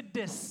you could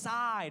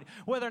decide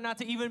whether or not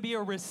to even be a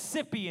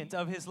recipient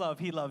of his love,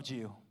 he loved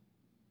you.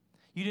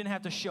 You didn't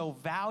have to show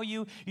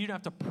value. You didn't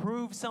have to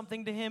prove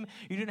something to him.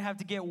 You didn't have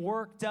to get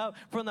worked up.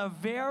 From the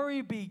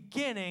very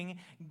beginning,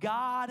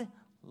 God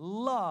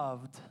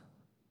loved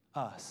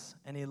us,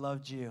 and he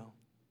loved you.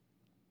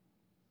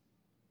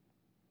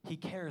 He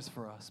cares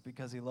for us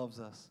because he loves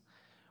us.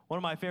 One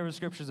of my favorite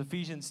scriptures,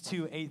 Ephesians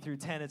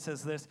 2:8-10, it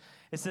says this.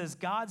 It says,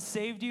 God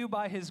saved you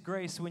by his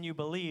grace when you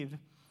believed,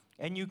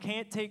 and you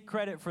can't take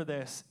credit for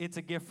this. It's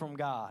a gift from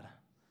God.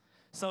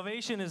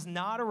 Salvation is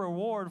not a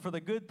reward for the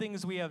good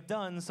things we have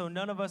done, so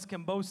none of us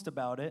can boast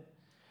about it.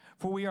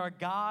 For we are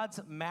God's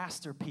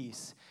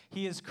masterpiece.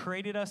 He has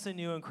created us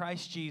anew in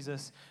Christ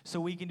Jesus so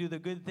we can do the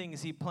good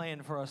things he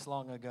planned for us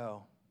long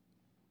ago.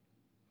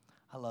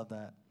 I love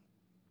that.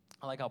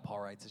 I like how Paul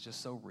writes. It's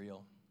just so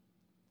real.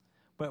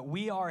 But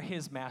we are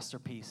his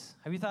masterpiece.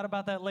 Have you thought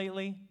about that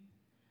lately?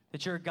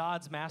 That you're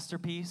God's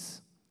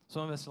masterpiece?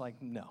 Some of us are like,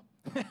 no.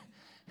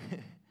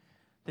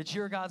 That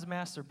you're God's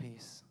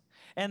masterpiece.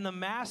 And the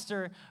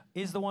master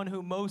is the one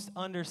who most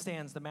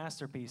understands the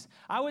masterpiece.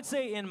 I would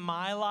say in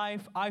my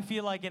life, I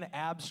feel like an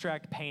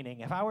abstract painting.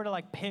 If I were to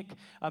like pick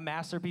a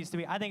masterpiece to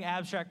be, I think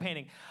abstract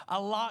painting.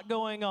 A lot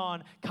going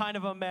on, kind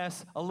of a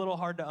mess, a little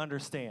hard to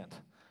understand.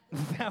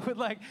 That would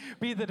like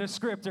be the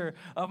descriptor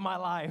of my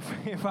life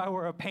if I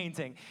were a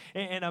painting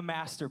and a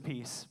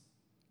masterpiece.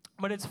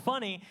 But it's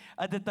funny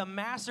that the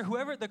master,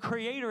 whoever the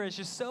creator is,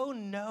 just so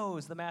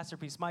knows the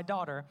masterpiece. My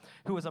daughter,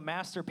 who is a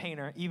master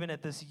painter, even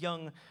at this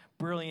young,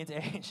 brilliant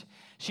age,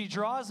 she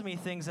draws me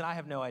things and I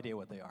have no idea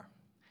what they are.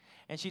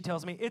 And she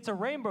tells me, it's a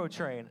rainbow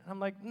train. I'm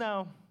like,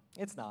 no,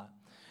 it's not.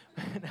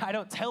 I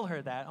don't tell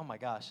her that. Oh my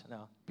gosh,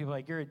 no. People are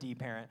like, you're a D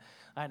parent.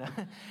 I know.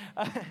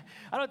 I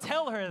don't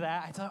tell her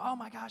that. I tell her, oh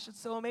my gosh, it's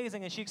so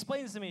amazing. And she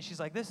explains to me, she's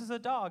like, this is a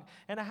dog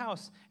and a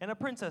house and a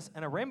princess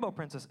and a rainbow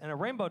princess and a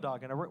rainbow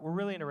dog. And we're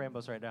really into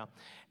rainbows right now.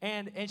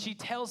 And she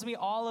tells me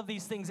all of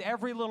these things.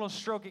 Every little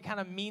stroke, it kind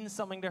of means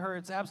something to her.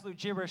 It's absolute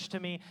gibberish to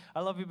me. I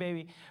love you,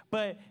 baby.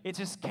 But it's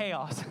just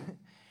chaos.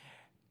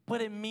 But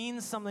it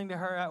means something to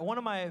her. One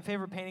of my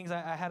favorite paintings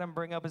I had him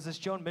bring up is this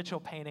Joan Mitchell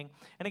painting.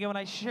 And again, when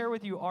I share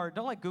with you art,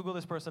 don't like Google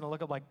this person and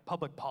look up like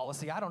public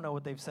policy. I don't know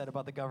what they've said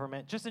about the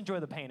government. Just enjoy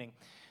the painting.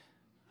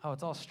 Oh,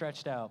 it's all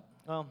stretched out.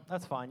 Well,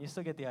 that's fine. You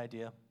still get the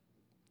idea.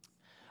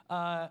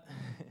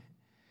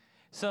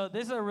 So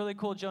this is a really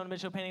cool Joan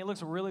Mitchell painting. It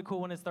looks really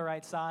cool when it's the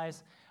right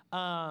size.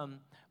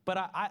 But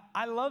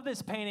I love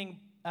this painting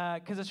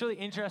because it's really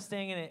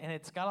interesting and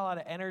it's got a lot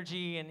of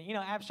energy. And,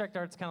 abstract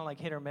art's kind of like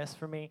hit or miss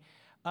for me.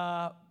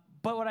 But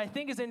what I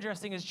think is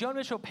interesting is Joan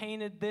Mitchell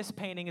painted this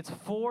painting. It's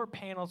 4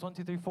 panels, 1,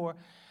 2, 3, 4.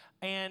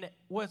 And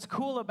what's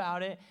cool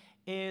about it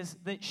is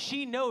that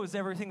she knows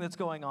everything that's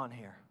going on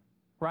here,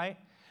 right?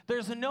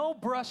 There's no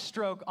brush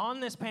stroke on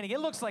this painting. It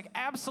looks like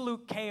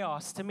absolute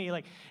chaos to me.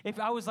 Like, if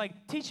I was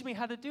like, teach me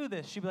how to do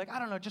this, she'd be like, I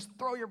don't know, just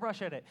throw your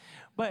brush at it.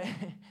 But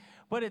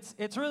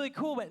it's really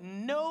cool, but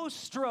no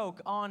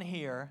stroke on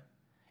here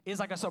is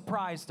like a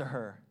surprise to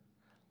her.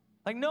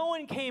 Like, no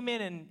one came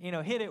in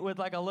and, hit it with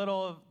like a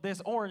little of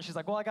this orange. She's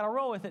like, well, I got to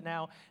roll with it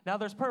now. Now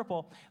there's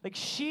purple. Like,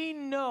 she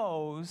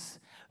knows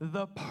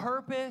the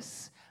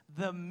purpose,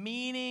 the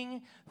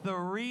meaning, the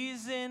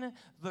reason,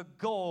 the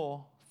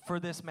goal for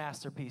this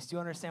masterpiece. Do you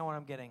understand what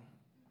I'm getting?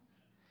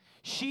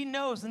 She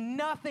knows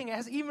nothing,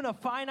 as even a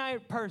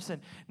finite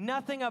person,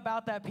 nothing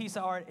about that piece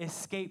of art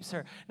escapes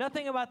her.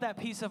 Nothing about that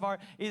piece of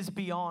art is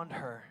beyond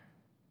her.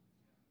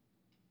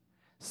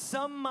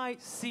 Some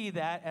might see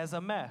that as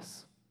a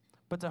mess,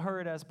 but to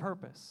her it has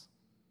purpose.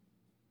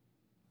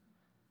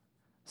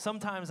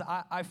 Sometimes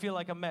I feel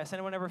like a mess.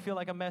 Anyone ever feel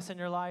like a mess in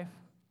your life?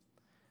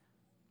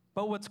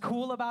 But what's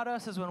cool about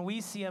us is when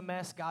we see a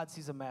mess, God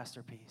sees a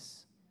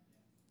masterpiece.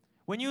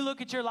 When you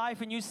look at your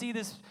life and you see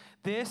this,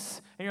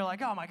 and you're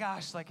like, oh my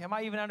gosh, like, am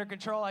I even under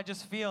control? I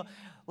just feel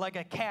like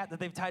a cat that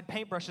they've tied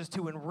paintbrushes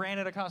to and ran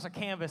it across a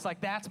canvas. Like,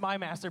 that's my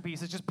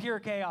masterpiece. It's just pure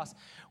chaos.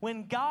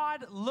 When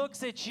God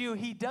looks at you,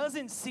 he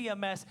doesn't see a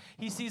mess.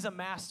 He sees a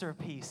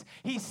masterpiece.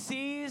 He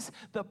sees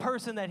the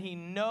person that he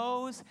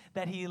knows,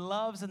 that he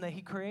loves, and that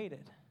he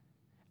created.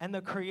 And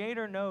the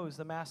Creator knows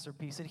the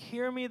masterpiece. And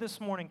hear me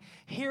this morning.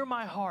 Hear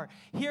my heart.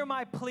 Hear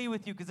my plea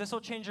with you, because this will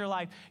change your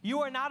life.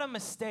 You are not a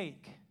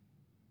mistake.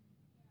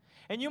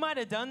 And you might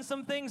have done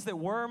some things that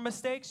were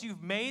mistakes.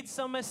 You've made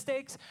some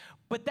mistakes,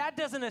 but that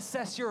doesn't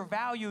assess your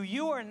value.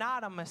 You are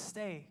not a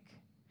mistake.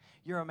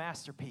 You're a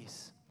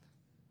masterpiece.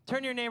 Turn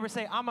to your neighbor and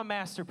say, I'm a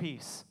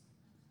masterpiece.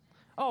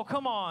 Oh,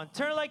 come on.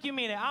 Turn it like you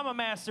mean it. I'm a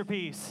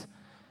masterpiece.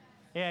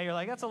 Yeah, you're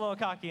like, that's a little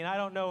cocky, and I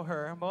don't know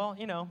her. Well,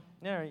 you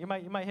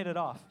might hit it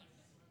off.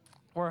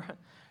 We're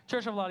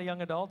church of a lot of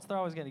young adults. They're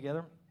always getting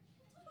together.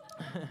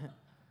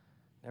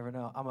 Never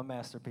know. I'm a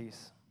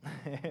masterpiece.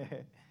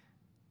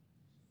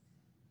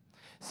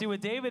 See,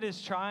 what David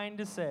is trying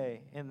to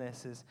say in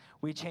this is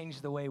we change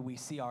the way we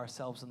see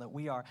ourselves and that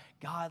we are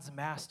God's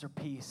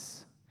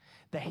masterpiece,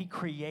 that he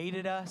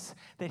created us,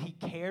 that he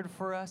cared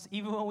for us.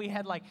 Even when we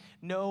had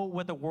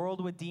what the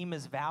world would deem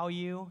as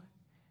value,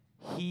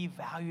 he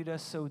valued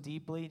us so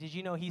deeply. Did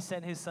you know he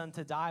sent his son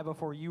to die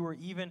before you were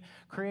even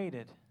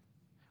created?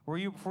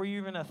 Before you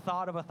even a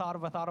thought of a thought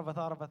of a thought of a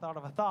thought of a thought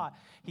of a thought,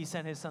 he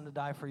sent his son to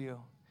die for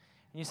you.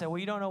 And you say, well,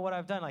 you don't know what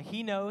I've done. Like,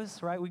 he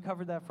knows, right? We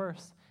covered that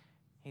first.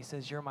 He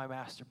says, you're my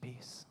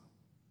masterpiece.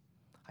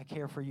 I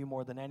care for you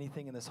more than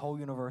anything in this whole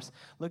universe.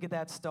 Look at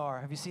that star.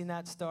 Have you seen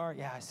that star?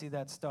 Yeah, I see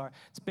that star.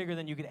 It's bigger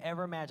than you could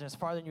ever imagine. It's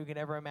farther than you could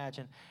ever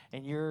imagine.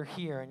 And you're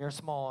here, and you're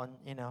small,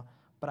 and,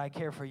 but I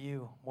care for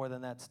you more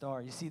than that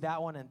star. You see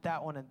that one and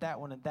that one and that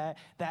one and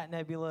that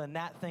nebula and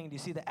that thing. Do you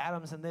see the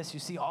atoms in this? You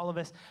see all of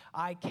this?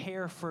 I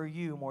care for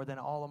you more than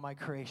all of my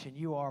creation.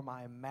 You are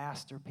my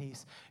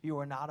masterpiece. You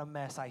are not a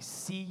mess. I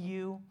see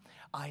you.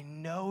 I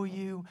know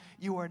you.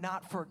 You are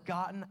not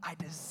forgotten. I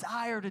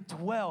desire to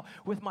dwell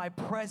with my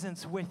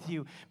presence with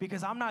you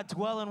because I'm not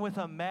dwelling with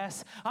a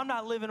mess. I'm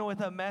not living with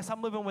a mess.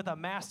 I'm living with a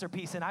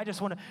masterpiece, and I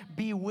just want to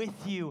be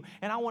with you,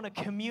 and I want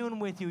to commune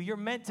with you. You're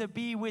meant to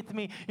be with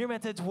me. You're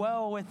meant to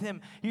dwell with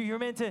him. You're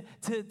meant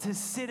to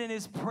sit in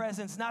his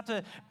presence, not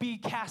to be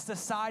cast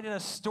aside in a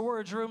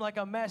storage room like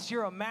a mess.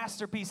 You're a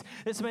masterpiece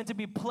that's meant to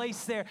be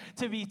placed there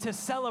to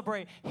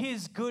celebrate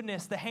his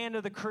goodness, the hand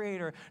of the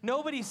Creator.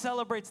 Nobody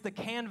celebrates the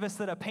canvas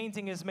that a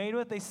painting is made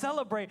with. They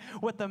celebrate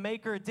what the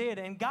maker did.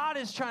 And God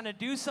is trying to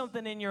do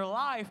something in your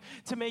life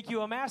to make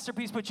you a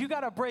masterpiece, but you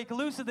got to break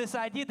loose of this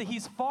idea that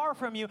he's far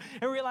from you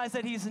and realize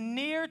that he's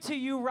near to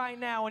you right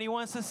now, and he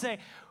wants to say,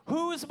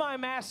 who's my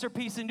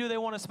masterpiece, and do they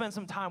want to spend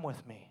some time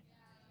with me?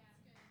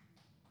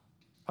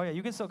 Oh, yeah,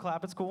 you can still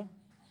clap. It's cool.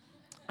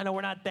 I know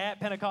we're not that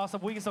Pentecostal,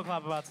 but we can still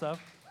clap about stuff.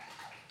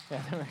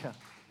 Yeah, there we go.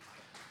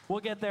 We'll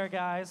get there,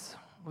 guys.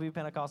 We'll be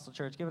Pentecostal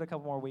church. Give it a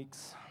couple more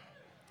weeks.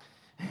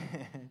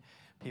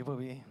 People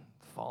will be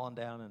falling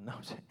down and no.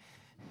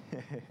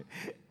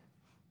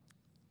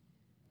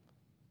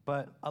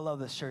 But I love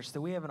this church,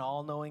 that we have an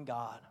all-knowing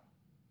God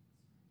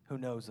who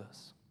knows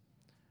us.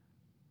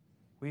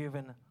 We have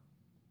an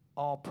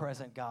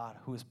all-present God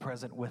who is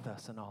present with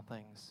us in all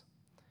things.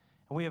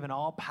 And we have an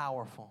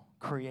all-powerful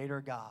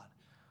Creator God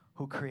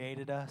who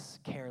created us,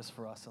 cares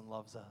for us, and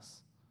loves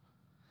us.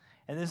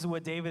 And this is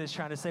what David is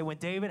trying to say. When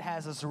David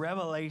has this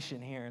revelation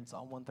here in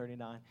Psalm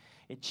 139,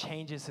 it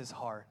changes his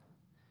heart.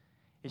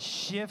 It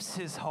shifts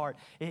his heart.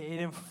 It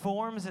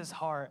informs his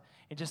heart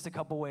in just a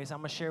couple ways. I'm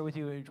going to share with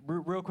you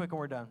real quick and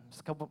we're done.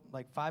 Just a couple,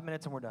 5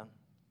 minutes and we're done.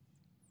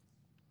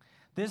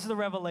 This is the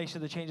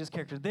revelation that changes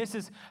character. This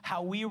is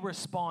how we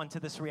respond to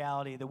this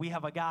reality, that we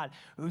have a God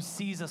who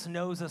sees us,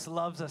 knows us,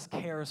 loves us,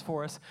 cares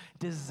for us,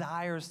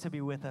 desires to be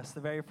with us.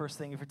 The very first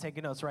thing, if you're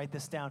taking notes, write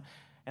this down.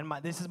 And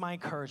this is my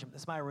encouragement.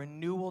 This is my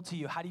renewal to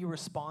you. How do you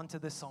respond to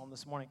this psalm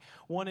this morning?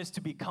 One is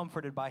to be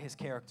comforted by his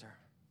character.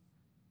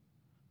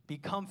 Be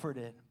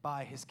comforted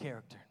by his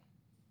character.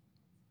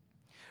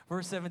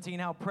 Verse 17,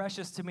 how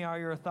precious to me are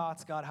your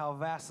thoughts, God, how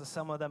vast the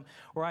sum of them.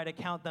 Were I to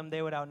count them,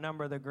 they would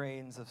outnumber the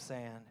grains of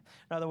sand.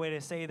 Another way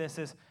to say this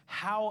is,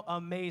 how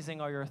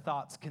amazing are your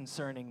thoughts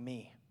concerning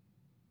me?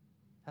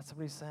 That's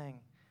what he's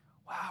saying.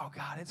 Wow,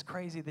 God, it's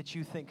crazy that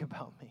you think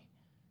about me.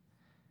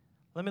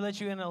 Let me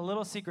let you in a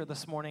little secret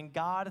this morning.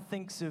 God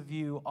thinks of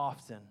you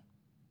often.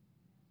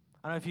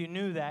 I don't know if you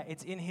knew that.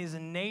 It's in his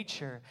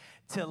nature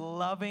to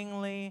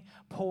lovingly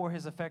pour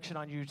his affection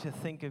on you, to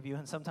think of you.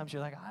 And sometimes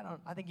you're like,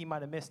 I think he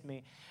might have missed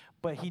me.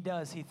 But he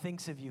does. He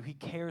thinks of you. He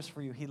cares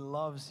for you. He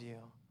loves you.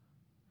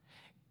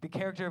 The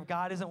character of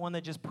God isn't one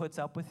that just puts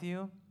up with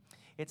you.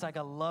 It's like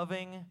a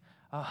loving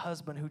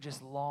husband who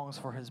just longs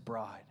for his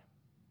bride.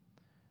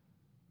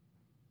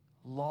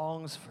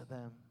 Longs for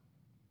them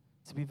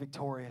to be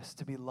victorious,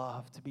 to be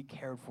loved, to be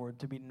cared for,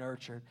 to be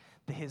nurtured.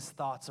 That his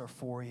thoughts are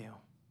for you.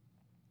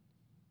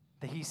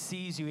 That he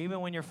sees you, even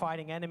when you're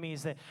fighting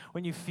enemies, that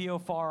when you feel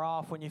far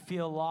off, when you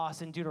feel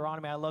lost. In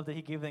Deuteronomy, I love that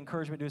he gave the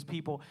encouragement to his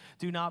people.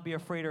 Do not be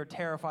afraid or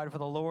terrified, for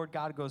the Lord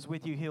God goes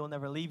with you. He will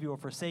never leave you or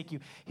forsake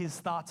you. His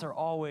thoughts are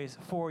always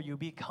for you.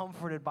 Be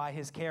comforted by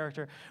his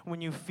character.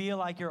 When you feel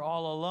like you're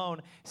all alone,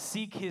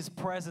 seek his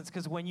presence,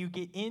 because when you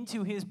get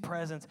into his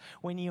presence,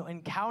 when you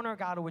encounter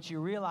God, what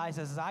you realize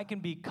is I can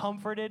be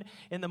comforted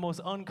in the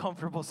most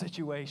uncomfortable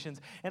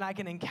situations, and I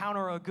can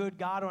encounter a good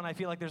God when I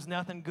feel like there's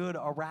nothing good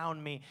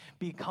around me.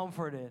 Be comforted.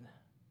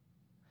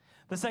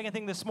 The second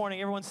thing this morning,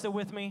 everyone still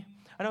with me?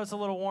 I know it's a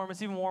little warm.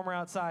 It's even warmer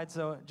outside,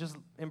 so just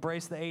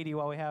embrace the 80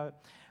 while we have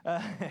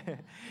it.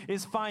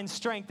 Is find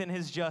strength in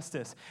his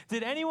justice.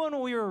 Did anyone,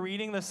 when we were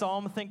reading the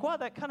psalm, think, wow,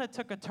 that kind of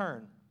took a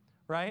turn,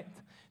 right?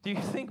 Do you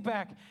think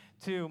back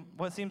to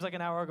what seems like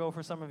an hour ago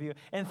for some of you,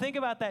 and think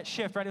about that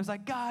shift, right? It was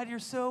like, God, you're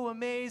so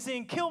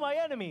amazing. Kill my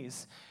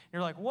enemies. And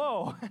you're like,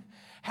 whoa.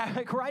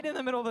 Like right in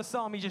the middle of the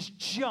psalm, he just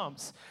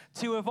jumps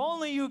to, if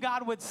only you,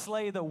 God, would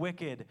slay the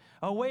wicked.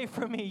 Away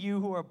from me,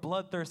 you who are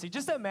bloodthirsty.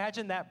 Just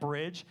imagine that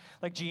bridge.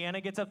 Like Gianna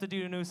gets up to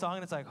do a new song,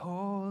 and it's like,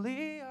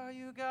 holy are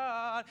you,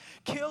 God.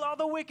 Kill all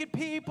the wicked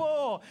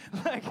people.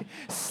 Like,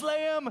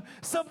 slay them.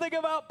 Something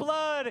about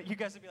blood. You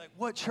guys would be like,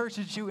 what church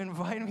did you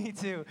invite me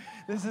to?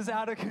 This is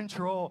out of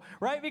control,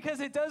 right?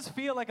 Because it does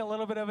feel like a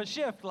little bit of a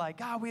shift. Like,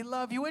 God, we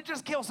love you, and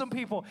just kill some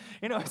people.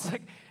 You know, it's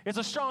like, it's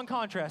a strong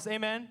contrast.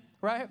 Amen?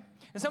 Right?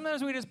 And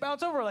sometimes we just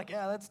bounce over like,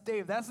 yeah, that's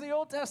Dave. That's the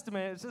Old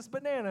Testament. It's just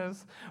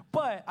bananas.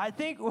 But I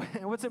think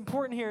what's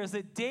important here is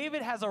that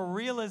David has a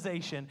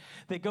realization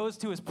that goes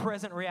to his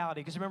present reality.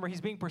 Because remember,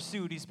 he's being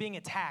pursued. He's being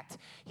attacked.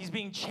 He's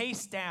being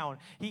chased down.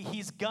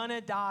 He's going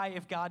to die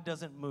if God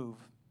doesn't move.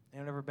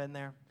 Anyone ever been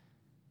there?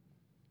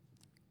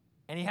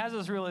 And he has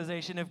this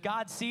realization, if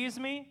God sees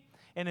me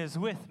and is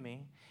with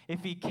me,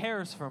 if he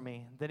cares for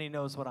me, then he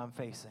knows what I'm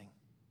facing.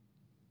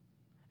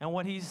 And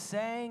what he's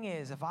saying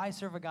is, if I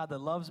serve a God that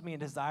loves me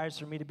and desires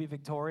for me to be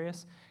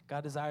victorious,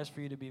 God desires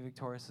for you to be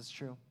victorious. It's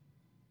true.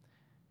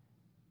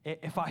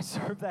 If I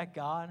serve that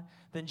God,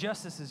 then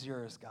justice is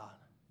yours, God.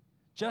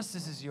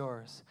 Justice is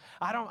yours.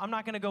 I'm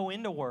not going to go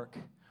into work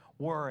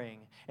worrying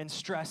and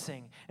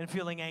stressing and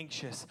feeling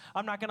anxious.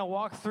 I'm not going to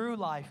walk through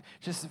life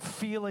just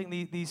feeling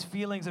these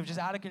feelings of just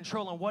out of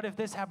control. And what if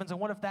this happens? And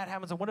what if that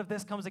happens? And what if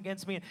this comes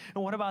against me?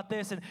 And what about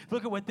this? And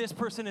look at what this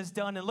person has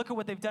done. And look at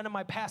what they've done in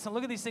my past. And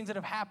look at these things that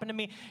have happened to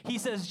me. He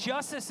says,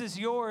 justice is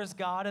yours,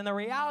 God. And the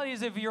reality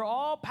is, if you're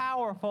all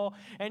powerful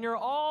and you're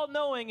all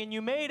knowing and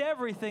you made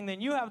everything,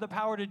 then you have the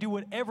power to do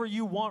whatever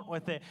you want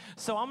with it.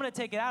 So I'm going to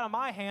take it out of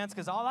my hands,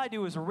 because all I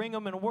do is wring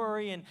them and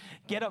worry and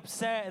get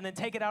upset and then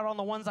take it out on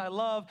the ones I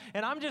love.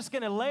 And I'm just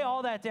going to lay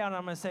all that down, and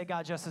I'm going to say,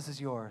 God, justice is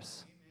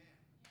yours.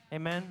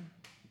 Amen?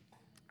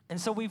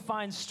 And so we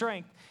find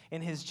strength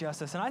in his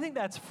justice. And I think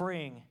that's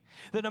freeing.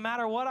 That no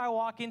matter what I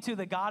walk into,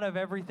 the God of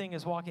everything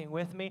is walking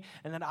with me,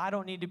 and that I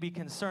don't need to be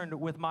concerned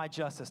with my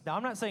justice. Now,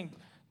 I'm not saying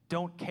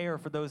don't care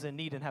for those in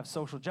need and have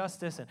social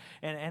justice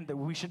and that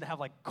we shouldn't have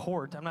like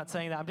court. I'm not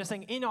saying that. I'm just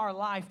saying in our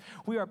life,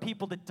 we are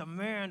people that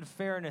demand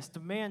fairness,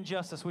 demand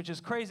justice, which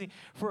is crazy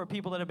for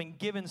people that have been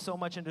given so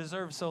much and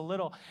deserve so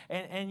little.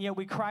 And yet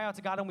we cry out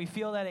to God and we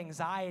feel that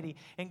anxiety.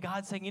 And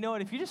God's saying, you know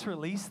what, if you just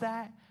release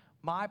that,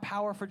 my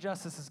power for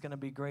justice is going to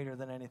be greater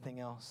than anything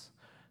else.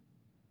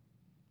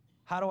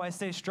 How do I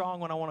stay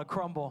strong when I want to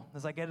crumble?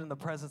 As I get in the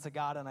presence of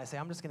God and I say,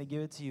 I'm just going to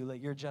give it to you. Let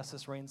your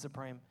justice reign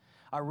supreme.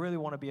 I really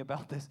want to be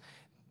about this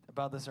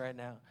right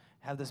now,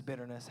 have this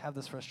bitterness, have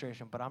this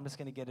frustration, but I'm just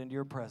going to get into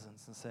your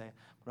presence and say,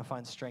 I'm going to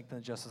find strength in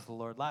the justice of the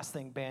Lord. Last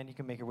thing, band, you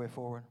can make your way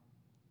forward.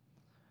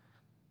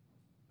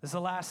 This is the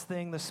last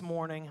thing this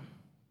morning,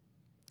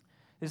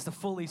 is to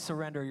fully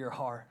surrender your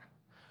heart.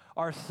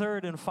 Our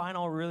third and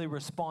final really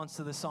response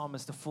to the psalm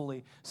is to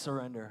fully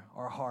surrender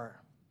our heart.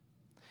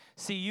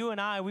 See, you and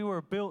I, we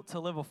were built to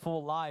live a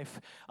full life,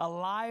 a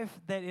life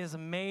that is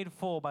made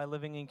full by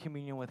living in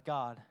communion with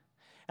God.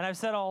 And I've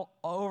said all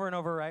over and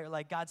over, right?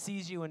 Like God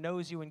sees you and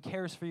knows you and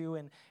cares for you,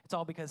 and it's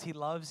all because he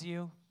loves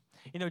you.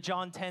 You know,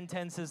 John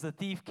 10:10 says, the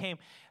thief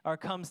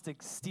comes to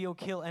steal,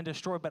 kill, and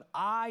destroy, but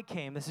I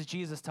came, this is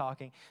Jesus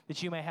talking,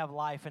 that you may have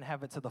life and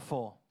have it to the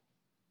full.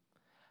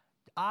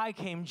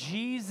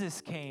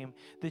 Jesus came,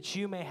 that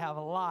you may have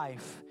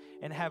life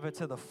and have it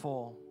to the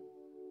full.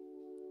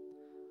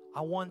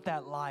 I want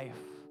that life.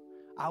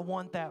 I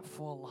want that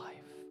full life.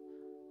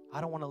 I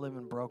don't want to live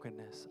in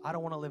brokenness. I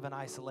don't want to live in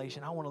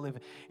isolation. I want to live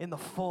in the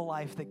full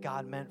life that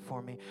God meant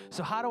for me.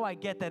 So how do I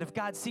get that? If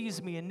God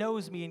sees me and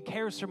knows me and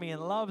cares for me and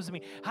loves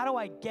me, how do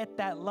I get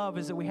that love?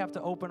 Is that we have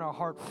to open our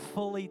heart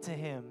fully to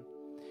him.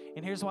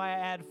 And here's why I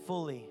add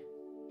fully.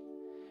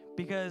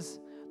 Because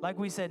like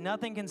we said,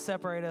 nothing can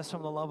separate us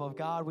from the love of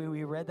God.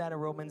 We read that in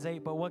Romans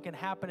 8. But what can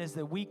happen is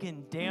that we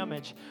can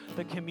damage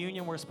the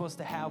communion we're supposed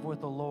to have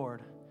with the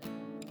Lord,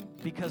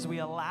 because we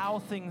allow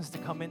things to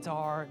come into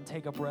our heart and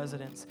take up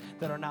residence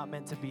that are not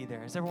meant to be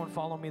there. Is everyone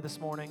following me this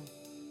morning?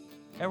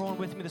 Everyone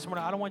with me this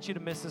morning? I don't want you to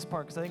miss this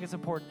part because I think it's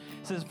important.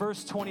 It says,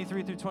 verse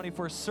 23 through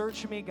 24,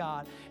 search me,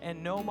 God,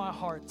 and know my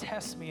heart.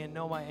 Test me and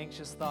know my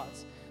anxious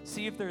thoughts.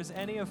 See if there's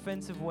any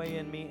offensive way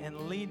in me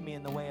and lead me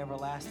in the way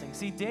everlasting.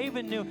 See,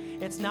 David knew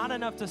it's not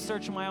enough to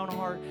search my own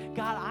heart.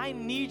 God, I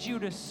need you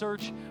to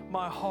search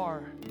my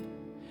heart.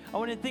 I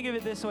want to think of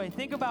it this way.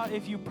 Think about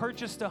if you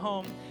purchased a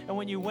home and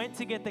when you went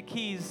to get the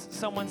keys,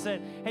 someone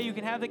said, hey, you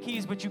can have the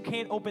keys, but you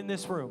can't open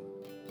this room.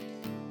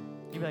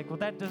 You'd be like, well,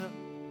 that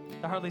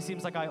hardly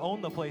seems like I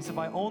own the place. If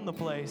I own the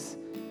place,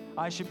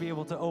 I should be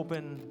able to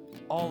open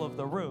all of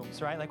the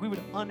rooms, right? Like we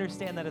would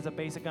understand that as a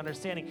basic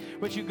understanding.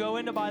 But you go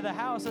in to buy the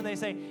house and they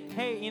say,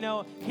 hey, you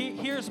know,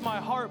 here's my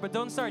heart, but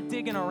don't start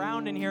digging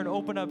around in here to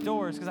open up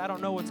doors because I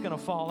don't know what's going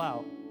to fall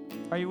out.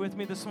 Are you with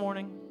me this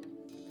morning?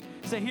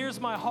 Say, here's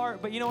my heart,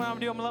 but you know what I'm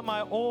going to do? I'm going to let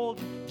my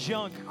old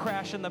junk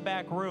crash in the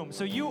back room.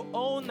 So you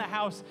own the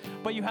house,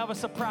 but you have a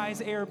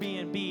surprise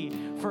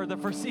Airbnb for the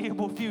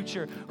foreseeable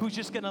future who's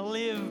just going to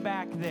live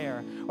back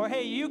there. Or,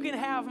 hey, you can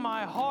have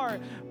my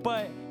heart,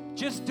 but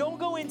just don't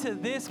go into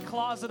this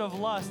closet of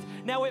lust.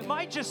 Now, it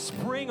might just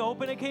spring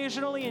open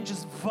occasionally and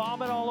just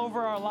vomit all over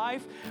our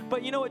life,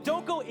 but you know what?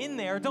 Don't go in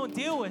there. Don't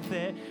deal with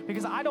it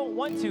because I don't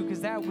want to,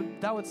 because that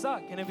would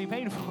suck and it'd be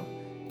painful.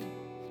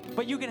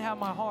 But you can have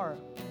my heart.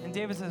 And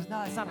David says,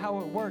 no, that's not how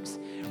it works.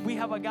 We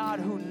have a God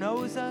who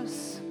knows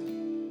us,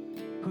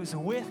 who's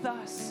with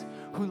us,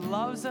 who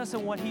loves us.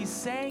 And what he's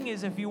saying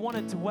is, if you want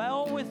to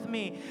dwell with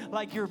me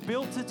like you're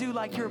built to do,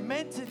 like you're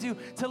meant to do,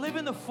 to live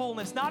in the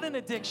fullness, not in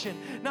addiction,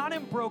 not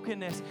in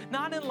brokenness,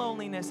 not in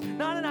loneliness,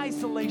 not in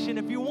isolation.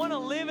 If you want to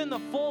live in the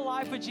full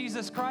life of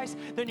Jesus Christ,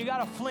 then you got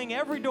to fling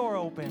every door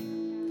open.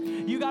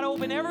 You got to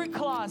open every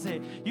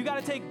closet. You got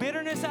to take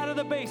bitterness out of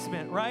the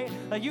basement, right?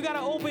 Like you got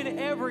to open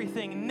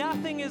everything.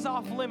 Nothing is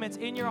off limits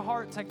in your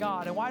heart to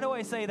God. And why do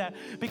I say that?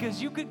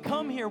 Because you could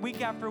come here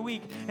week after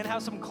week and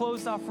have some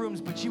closed off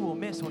rooms, but you will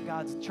miss what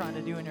God's trying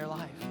to do in your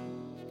life.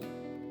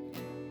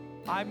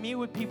 I meet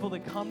with people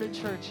that come to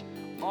church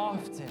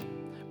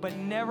often, but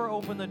never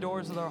open the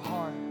doors of their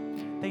heart.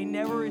 They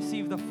never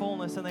receive the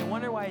fullness, and they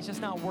wonder why it's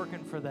just not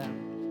working for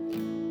them.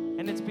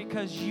 And it's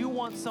because you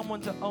want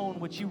someone to own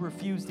what you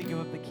refuse to give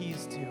up the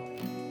keys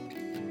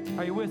to.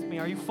 Are you with me?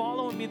 Are you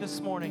following me this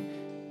morning?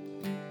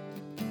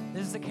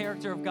 This is the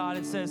character of God.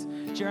 It says,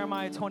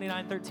 Jeremiah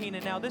 29:13,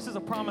 and now this is a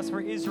promise for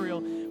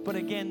Israel, but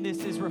again,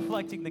 this is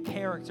reflecting the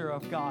character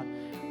of God.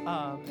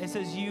 It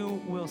says,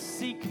 you will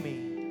seek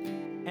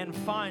me and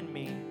find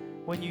me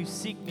when you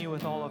seek me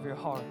with all of your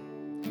heart.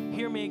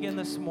 Hear me again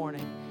this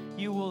morning.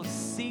 You will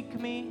seek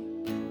me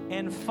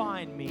and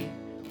find me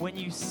when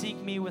you seek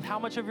me with how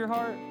much of your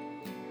heart?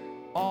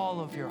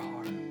 All of your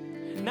heart.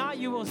 Not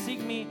you will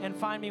seek me and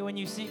find me when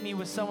you seek me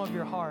with some of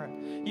your heart.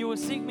 You will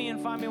seek me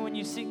and find me when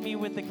you seek me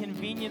with the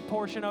convenient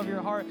portion of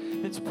your heart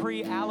that's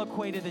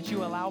pre-allocated that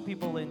you allow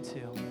people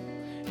into.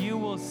 You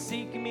will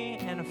seek me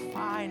and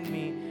find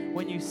me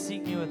when you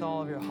seek me with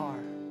all of your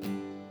heart.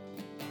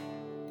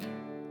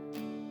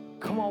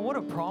 Come on, what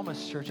a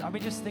promise, church. I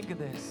mean, just think of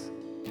this.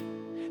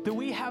 That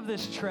we have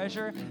this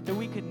treasure that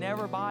we could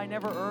never buy,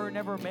 never earn,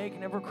 never make,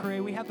 never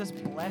create. We have this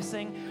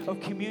blessing of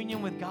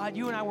communion with God.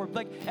 You and I were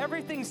like,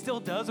 everything still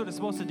does what it's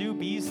supposed to do.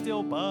 Bees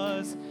still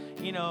buzz,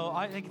 you know,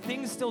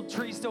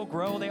 trees still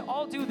grow. They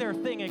all do their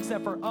thing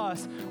except for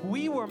us.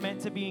 We were meant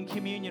to be in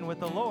communion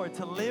with the Lord,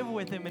 to live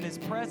with him in his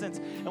presence.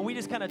 And we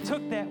just kind of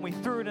took that and we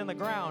threw it in the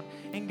ground.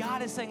 And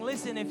God is saying,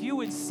 listen, if you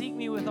would seek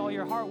me with all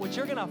your heart, what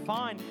you're going to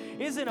find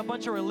isn't a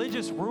bunch of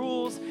religious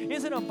rules,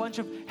 isn't a bunch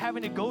of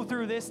having to go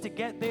through this to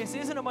get this,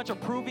 isn't a bunch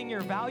of proving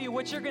your value.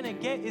 What you're going to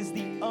get is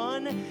the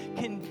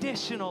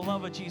unconditional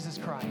love of Jesus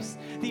Christ.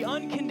 The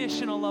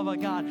unconditional love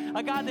of God.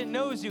 A God that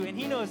knows you and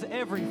he knows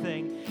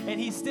everything and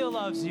he still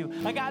loves you.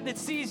 A God that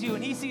sees you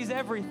and he sees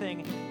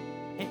everything,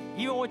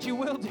 even what you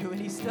will do,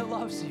 and he still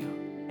loves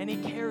you and he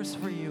cares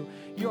for you.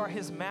 You are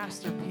his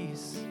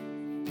masterpiece.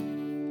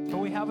 But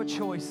we have a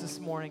choice this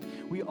morning.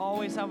 We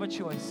always have a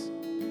choice.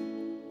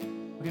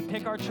 We can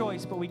pick our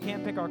choice, but we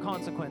can't pick our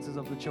consequences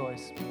of the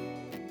choice.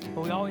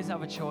 But we always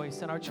have a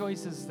choice, and our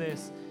choice is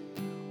this: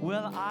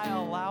 will I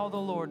allow the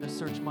Lord to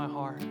search my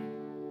heart?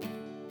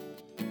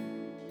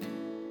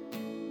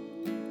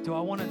 Do I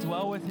want to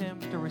dwell with Him,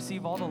 to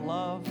receive all the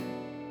love,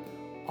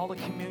 all the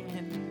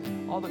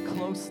communion, all the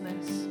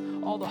closeness,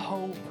 all the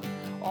hope,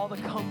 all the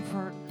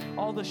comfort,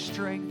 all the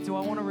strength? Do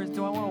I want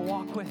to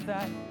walk with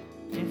that?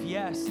 If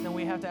yes, then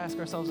we have to ask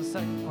ourselves a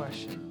second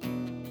question: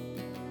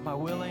 am I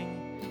willing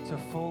to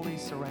fully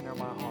surrender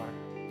my heart?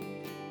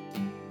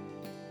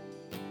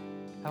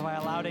 Have I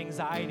allowed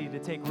anxiety to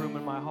take room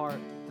in my heart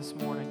this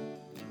morning?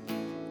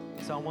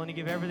 So I'm willing to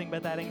give everything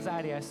but that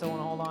anxiety. I still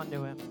want to hold on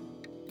to it.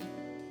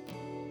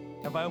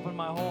 Have I opened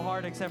my whole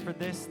heart except for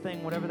this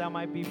thing, whatever that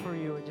might be for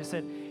you, and just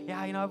said,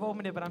 yeah, I've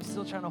opened it, but I'm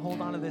still trying to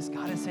hold on to this.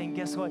 God is saying,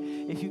 guess what?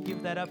 If you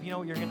give that up, you know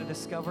what you're going to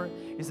discover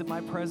is that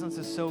my presence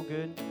is so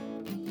good.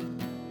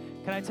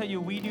 Can I tell you,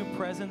 we do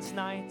presence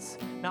nights,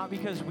 not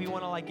because we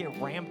want to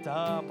get ramped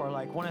up or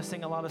want to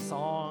sing a lot of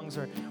songs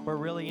or we're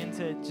really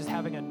into just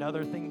having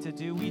another thing to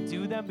do. We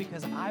do them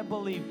because I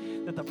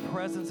believe that the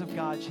presence of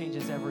God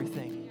changes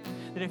everything.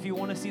 That if you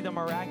want to see the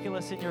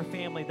miraculous in your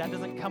family, that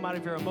doesn't come out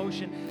of your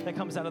emotion, that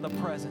comes out of the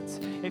presence.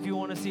 If you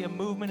want to see a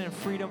movement and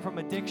freedom from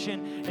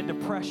addiction and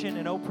depression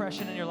and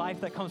oppression in your life,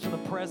 that comes from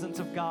the presence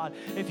of God.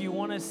 If you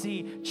want to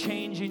see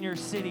change in your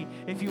city,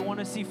 if you want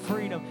to see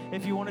freedom,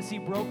 if you want to see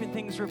broken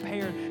things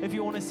repaired, if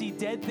you want to see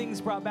dead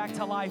things brought back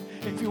to life,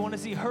 if you want to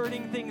see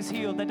hurting things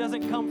healed, that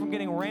doesn't come from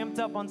getting ramped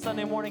up on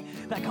Sunday morning,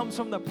 that comes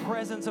from the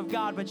presence of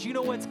God. But you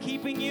know what's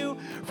keeping you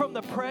from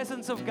the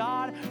presence of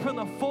God, from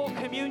the full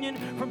communion,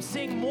 from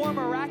seeing more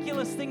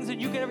miraculous things than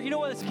you could ever. You know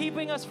what's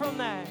keeping us from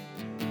that?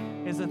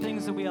 Is the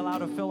things that we allow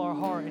to fill our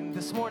heart. And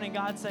this morning,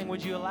 God's saying,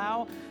 would you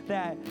allow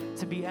that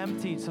to be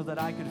emptied so that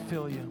I could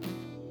fill you?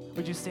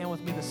 Would you stand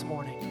with me this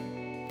morning?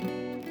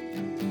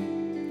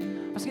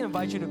 I'm just going to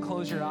invite you to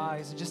close your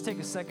eyes and just take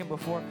a second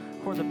before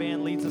the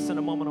band leads us in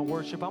a moment of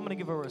worship. I'm going to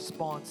give a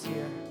response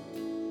here.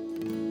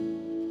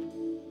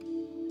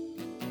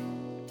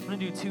 I'm going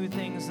to do two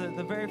things.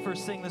 The very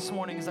first thing this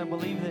morning is I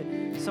believe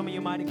that some of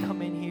you might have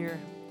come in here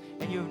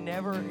and you have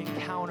never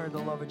encountered the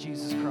love of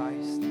Jesus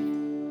Christ.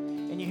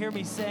 And you hear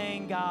me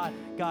saying God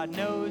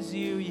knows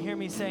you. You hear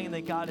me saying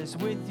that God is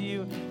with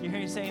you. You hear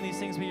me saying these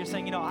things, but you're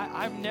saying,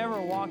 I've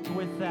never walked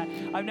with that.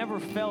 I've never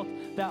felt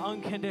that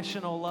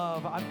unconditional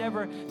love. I've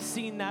never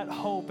seen that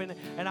hope. And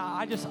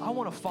I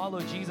want to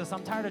follow Jesus.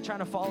 I'm tired of trying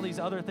to follow these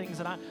other things,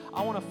 and I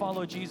want to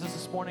follow Jesus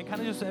this morning.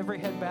 Kind of just every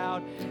head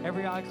bowed,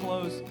 every eye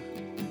closed.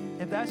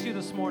 If that's you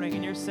this morning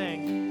and you're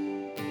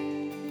saying,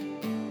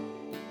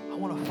 I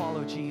want to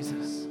follow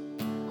Jesus.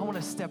 I want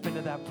to step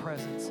into that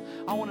presence.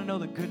 I want to know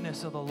the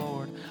goodness of the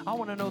Lord. I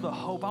want to know the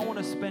hope. I want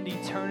to spend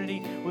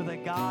eternity with a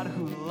God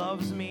who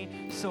loves me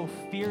so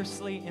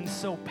fiercely and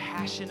so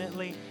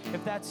passionately.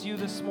 If that's you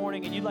this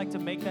morning and you'd like to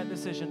make that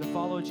decision to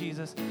follow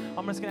Jesus,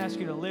 I'm just going to ask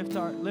you to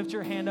lift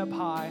your hand up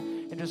high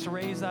and just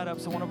raise that up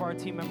so one of our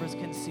team members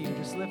can see you.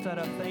 Just lift that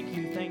up. Thank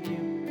you. Thank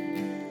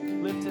you.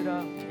 Lift it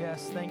up.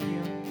 Yes, thank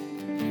you.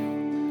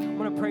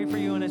 I'm going to pray for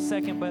you in a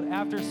second, but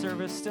after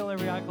service, still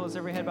every eye closed,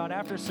 every head bowed.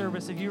 After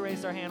service, if you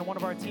raise their hand, one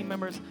of our team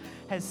members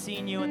has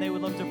seen you and they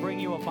would love to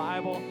bring you a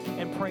Bible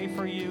and pray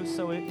for you.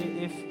 So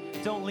if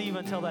don't leave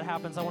until that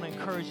happens. I want to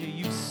encourage you.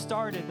 You've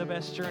started the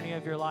best journey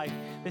of your life.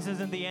 This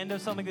isn't the end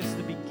of something. This is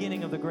the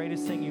beginning of the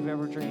greatest thing you've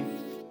ever dreamed.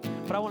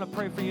 But I want to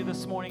pray for you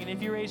this morning. And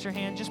if you raise your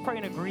hand, just pray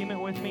in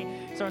agreement with me.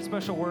 It's not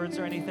special words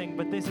or anything,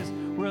 but this is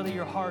really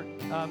your heart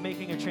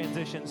making a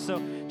transition.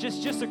 So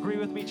just agree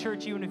with me,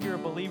 church, even if you're a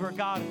believer.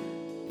 God,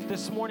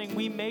 this morning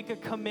we make a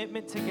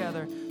commitment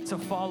together to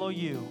follow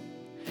you.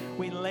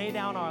 We lay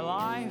down our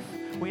life.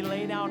 We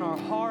lay down our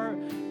heart.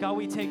 God,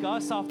 we take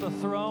us off the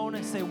throne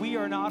and say, we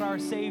are not our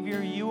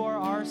Savior. You are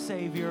our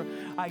Savior.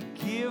 I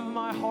give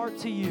my heart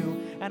to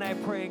you, and I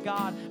pray,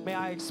 God, may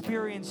I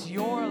experience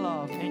your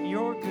love and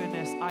your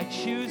goodness. I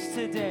choose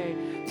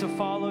today to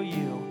follow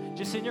you.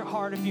 Just in your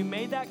heart, if you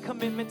made that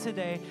commitment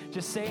today,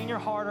 just say in your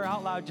heart or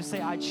out loud, just say,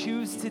 I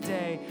choose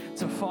today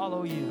to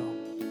follow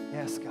you.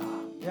 Yes,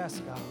 God. Yes,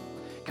 God.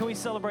 Can we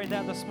celebrate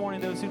that this morning,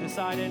 those who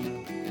decided?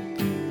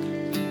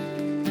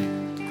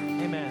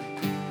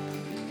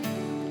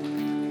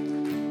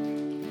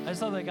 I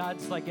just love that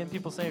God's getting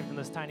people saved in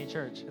this tiny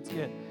church. It's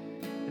good.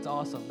 It's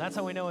awesome. That's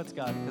how we know it's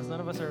God, because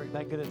none of us are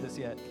that good at this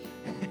yet.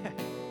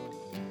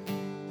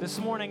 This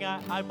morning,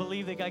 I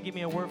believe that God gave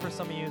me a word for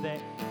some of you that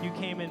you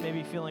came in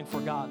maybe feeling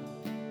forgotten.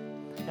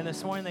 And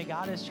this morning that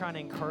God is trying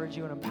to encourage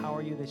you and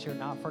empower you that you're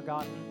not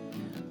forgotten.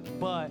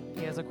 But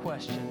he has a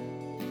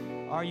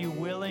question. Are you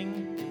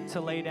willing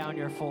to lay down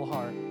your full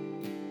heart?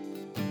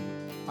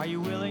 Are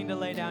you willing to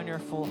lay down your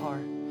full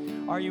heart?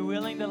 Are you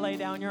willing to lay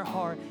down your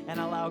heart and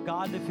allow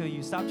God to fill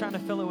you? Stop trying to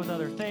fill it with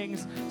other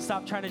things.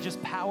 Stop trying to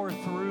just power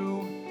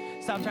through.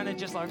 Stop trying to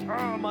just like,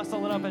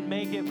 muscle it up and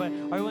make it, but are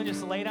you willing to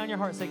just lay down your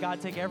heart, say,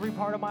 God, take every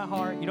part of my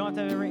heart. You don't have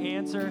to have every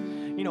answer,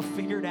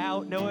 figured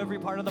out, know every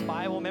part of the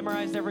Bible,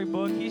 memorized every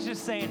book. He's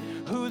just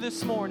saying, who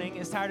this morning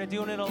is tired of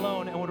doing it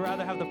alone and would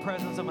rather have the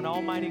presence of an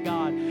almighty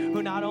God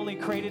who not only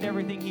created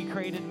everything, he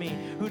created me,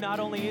 who not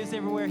only is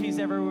everywhere, he's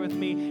everywhere with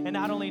me, and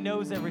not only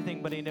knows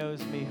everything, but he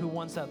knows me. Who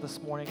wants that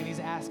this morning? And he's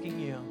asking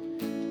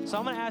you. So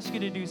I'm going to ask you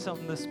to do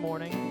something this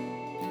morning.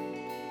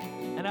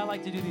 And I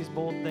like to do these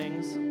bold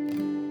things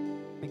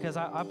because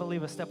I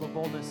believe a step of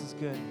boldness is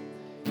good.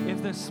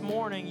 If this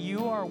morning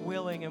you are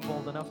willing and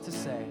bold enough to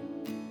say,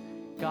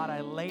 God,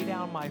 I lay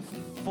down my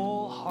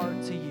full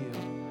heart to you,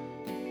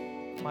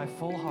 my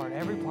full heart,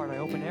 every part, I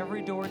open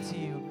every door to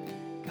you.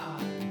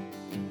 God,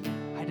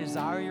 I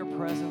desire your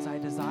presence. I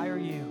desire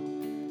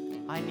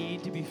you. I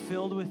need to be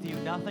filled with you,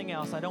 nothing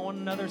else. I don't want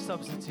another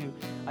substitute.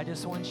 I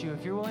just want you.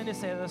 If you're willing to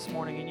say that this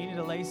morning and you need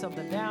to lay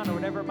something down or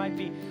whatever it might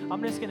be,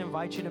 I'm just going to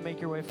invite you to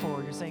make your way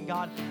forward. You're saying,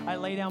 God, I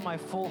lay down my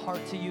full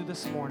heart to you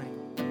this morning.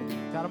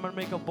 God, I'm going to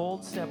make a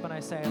bold step and I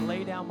say, I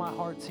lay down my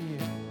heart to you.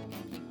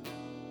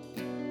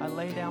 I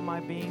lay down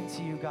my being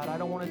to you, God. I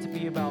don't want it to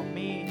be about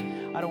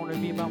me. I don't want it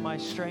to be about my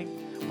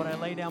strength, but I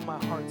lay down my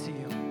heart to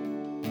you.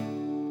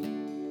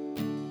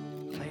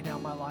 Lay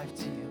down my life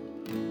to you.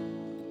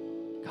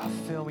 God,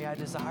 fill me. I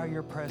desire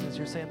your presence.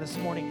 You're saying this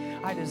morning,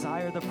 I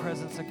desire the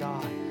presence of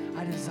God.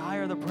 I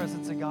desire the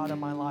presence of God in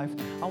my life.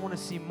 I want to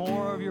see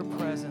more of your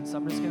presence.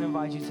 I'm just going to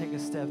invite you to take a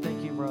step.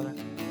 Thank you, brother.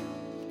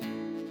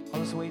 I'll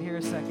just wait here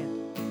a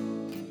second.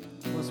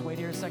 Let's wait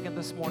here a second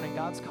this morning.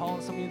 God's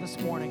calling some of you this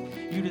morning.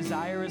 You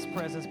desire his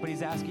presence, but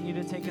he's asking you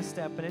to take a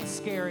step. And it's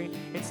scary.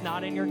 It's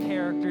not in your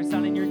character. It's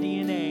not in your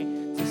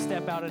DNA to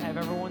step out and have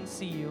everyone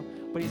see you.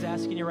 But he's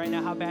asking you right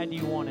now, how bad do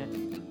you want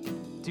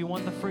it? Do you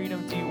want the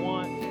freedom? Do you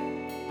want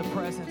the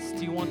presence?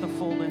 Do you want the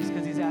fullness?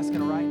 Because he's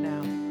asking right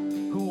now,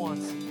 who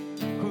wants?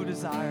 Who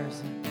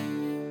desires?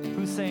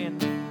 Who's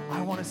saying,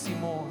 I want to see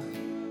more?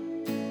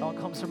 It all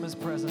comes from his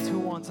presence. Who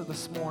wants it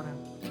this morning?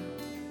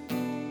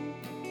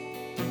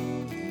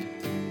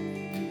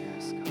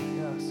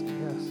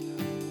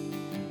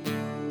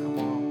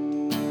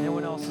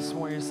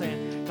 You're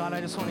saying, God, I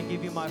just want to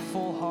give you my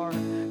full heart.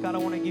 God, I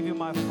want to give you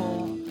my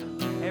full,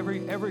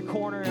 every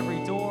corner,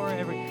 every door,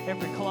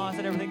 every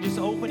closet, everything. Just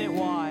open it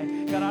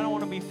wide. God, I don't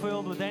want to be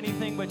filled with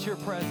anything but your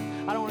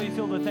presence. I don't want to be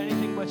filled with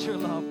anything but your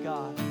love,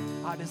 God.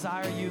 I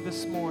desire you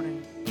this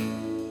morning.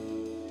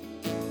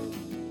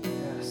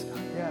 Yes,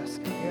 God. Yes,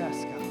 God.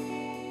 Yes, God.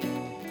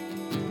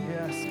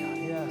 Yes, God.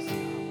 Yes,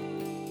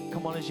 God.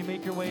 Come on, as you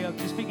make your way up,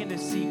 just begin to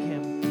seek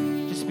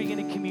him. Just begin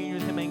to commune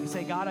with him and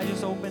say, God, I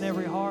just open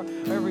every heart,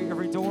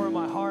 every door in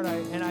my heart,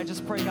 and I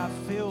just pray, God,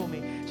 fill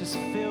me. Just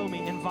fill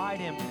me. Invite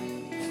him.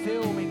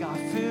 Fill me, God.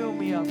 Fill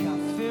me up,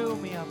 God. Fill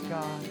me up,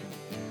 God.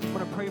 I'm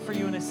going to pray for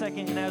you in a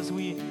second, and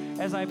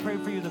as I pray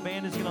for you, the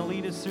band is going to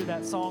lead us through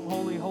that song,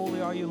 Holy, Holy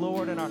Are You,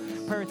 Lord, and our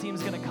prayer team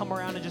is going to come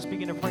around and just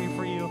begin to pray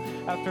for you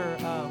after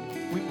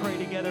we pray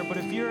together. But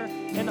if you're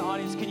in the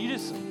audience, can you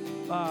just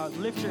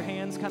lift your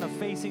hands kind of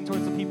facing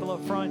towards the people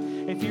up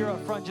front? If you're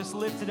up front, just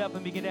lift it up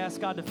and begin to ask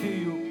God to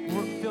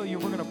fill you.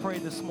 We're going to pray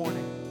this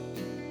morning.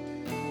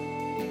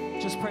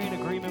 Just pray in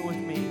agreement with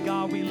me.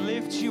 God, we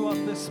lift you up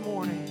this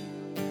morning.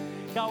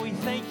 God, we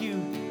thank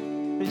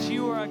you that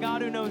you are a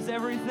God who knows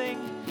everything,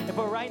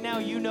 but right now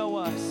you know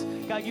us.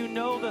 God, you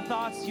know the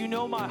thoughts, you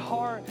know my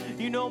heart,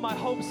 you know my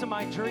hopes and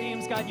my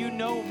dreams. God, you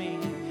know me.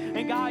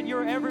 And God,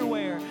 you're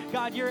everywhere.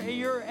 God, you're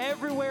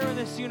everywhere in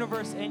this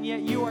universe, and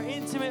yet you are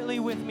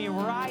intimately with me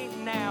right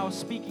now,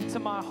 speaking to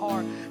my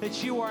heart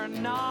that you are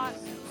not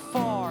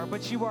far,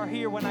 but you are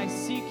here. When I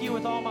seek you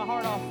with all my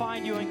heart, I'll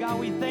find you. And God,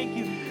 we thank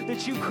you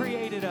that you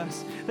created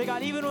us. That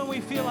God, even when we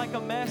feel like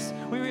a mess,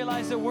 we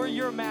realize that we're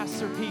your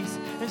masterpiece.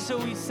 And so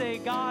we say,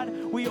 God,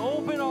 we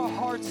open our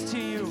hearts to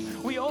you.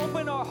 We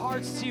open our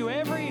hearts to you.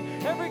 Every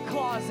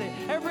closet,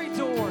 every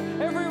door,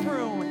 every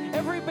room,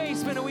 every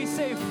basement, and we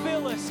say,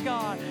 fill us,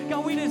 God.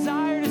 God, we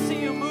desire to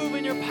see you move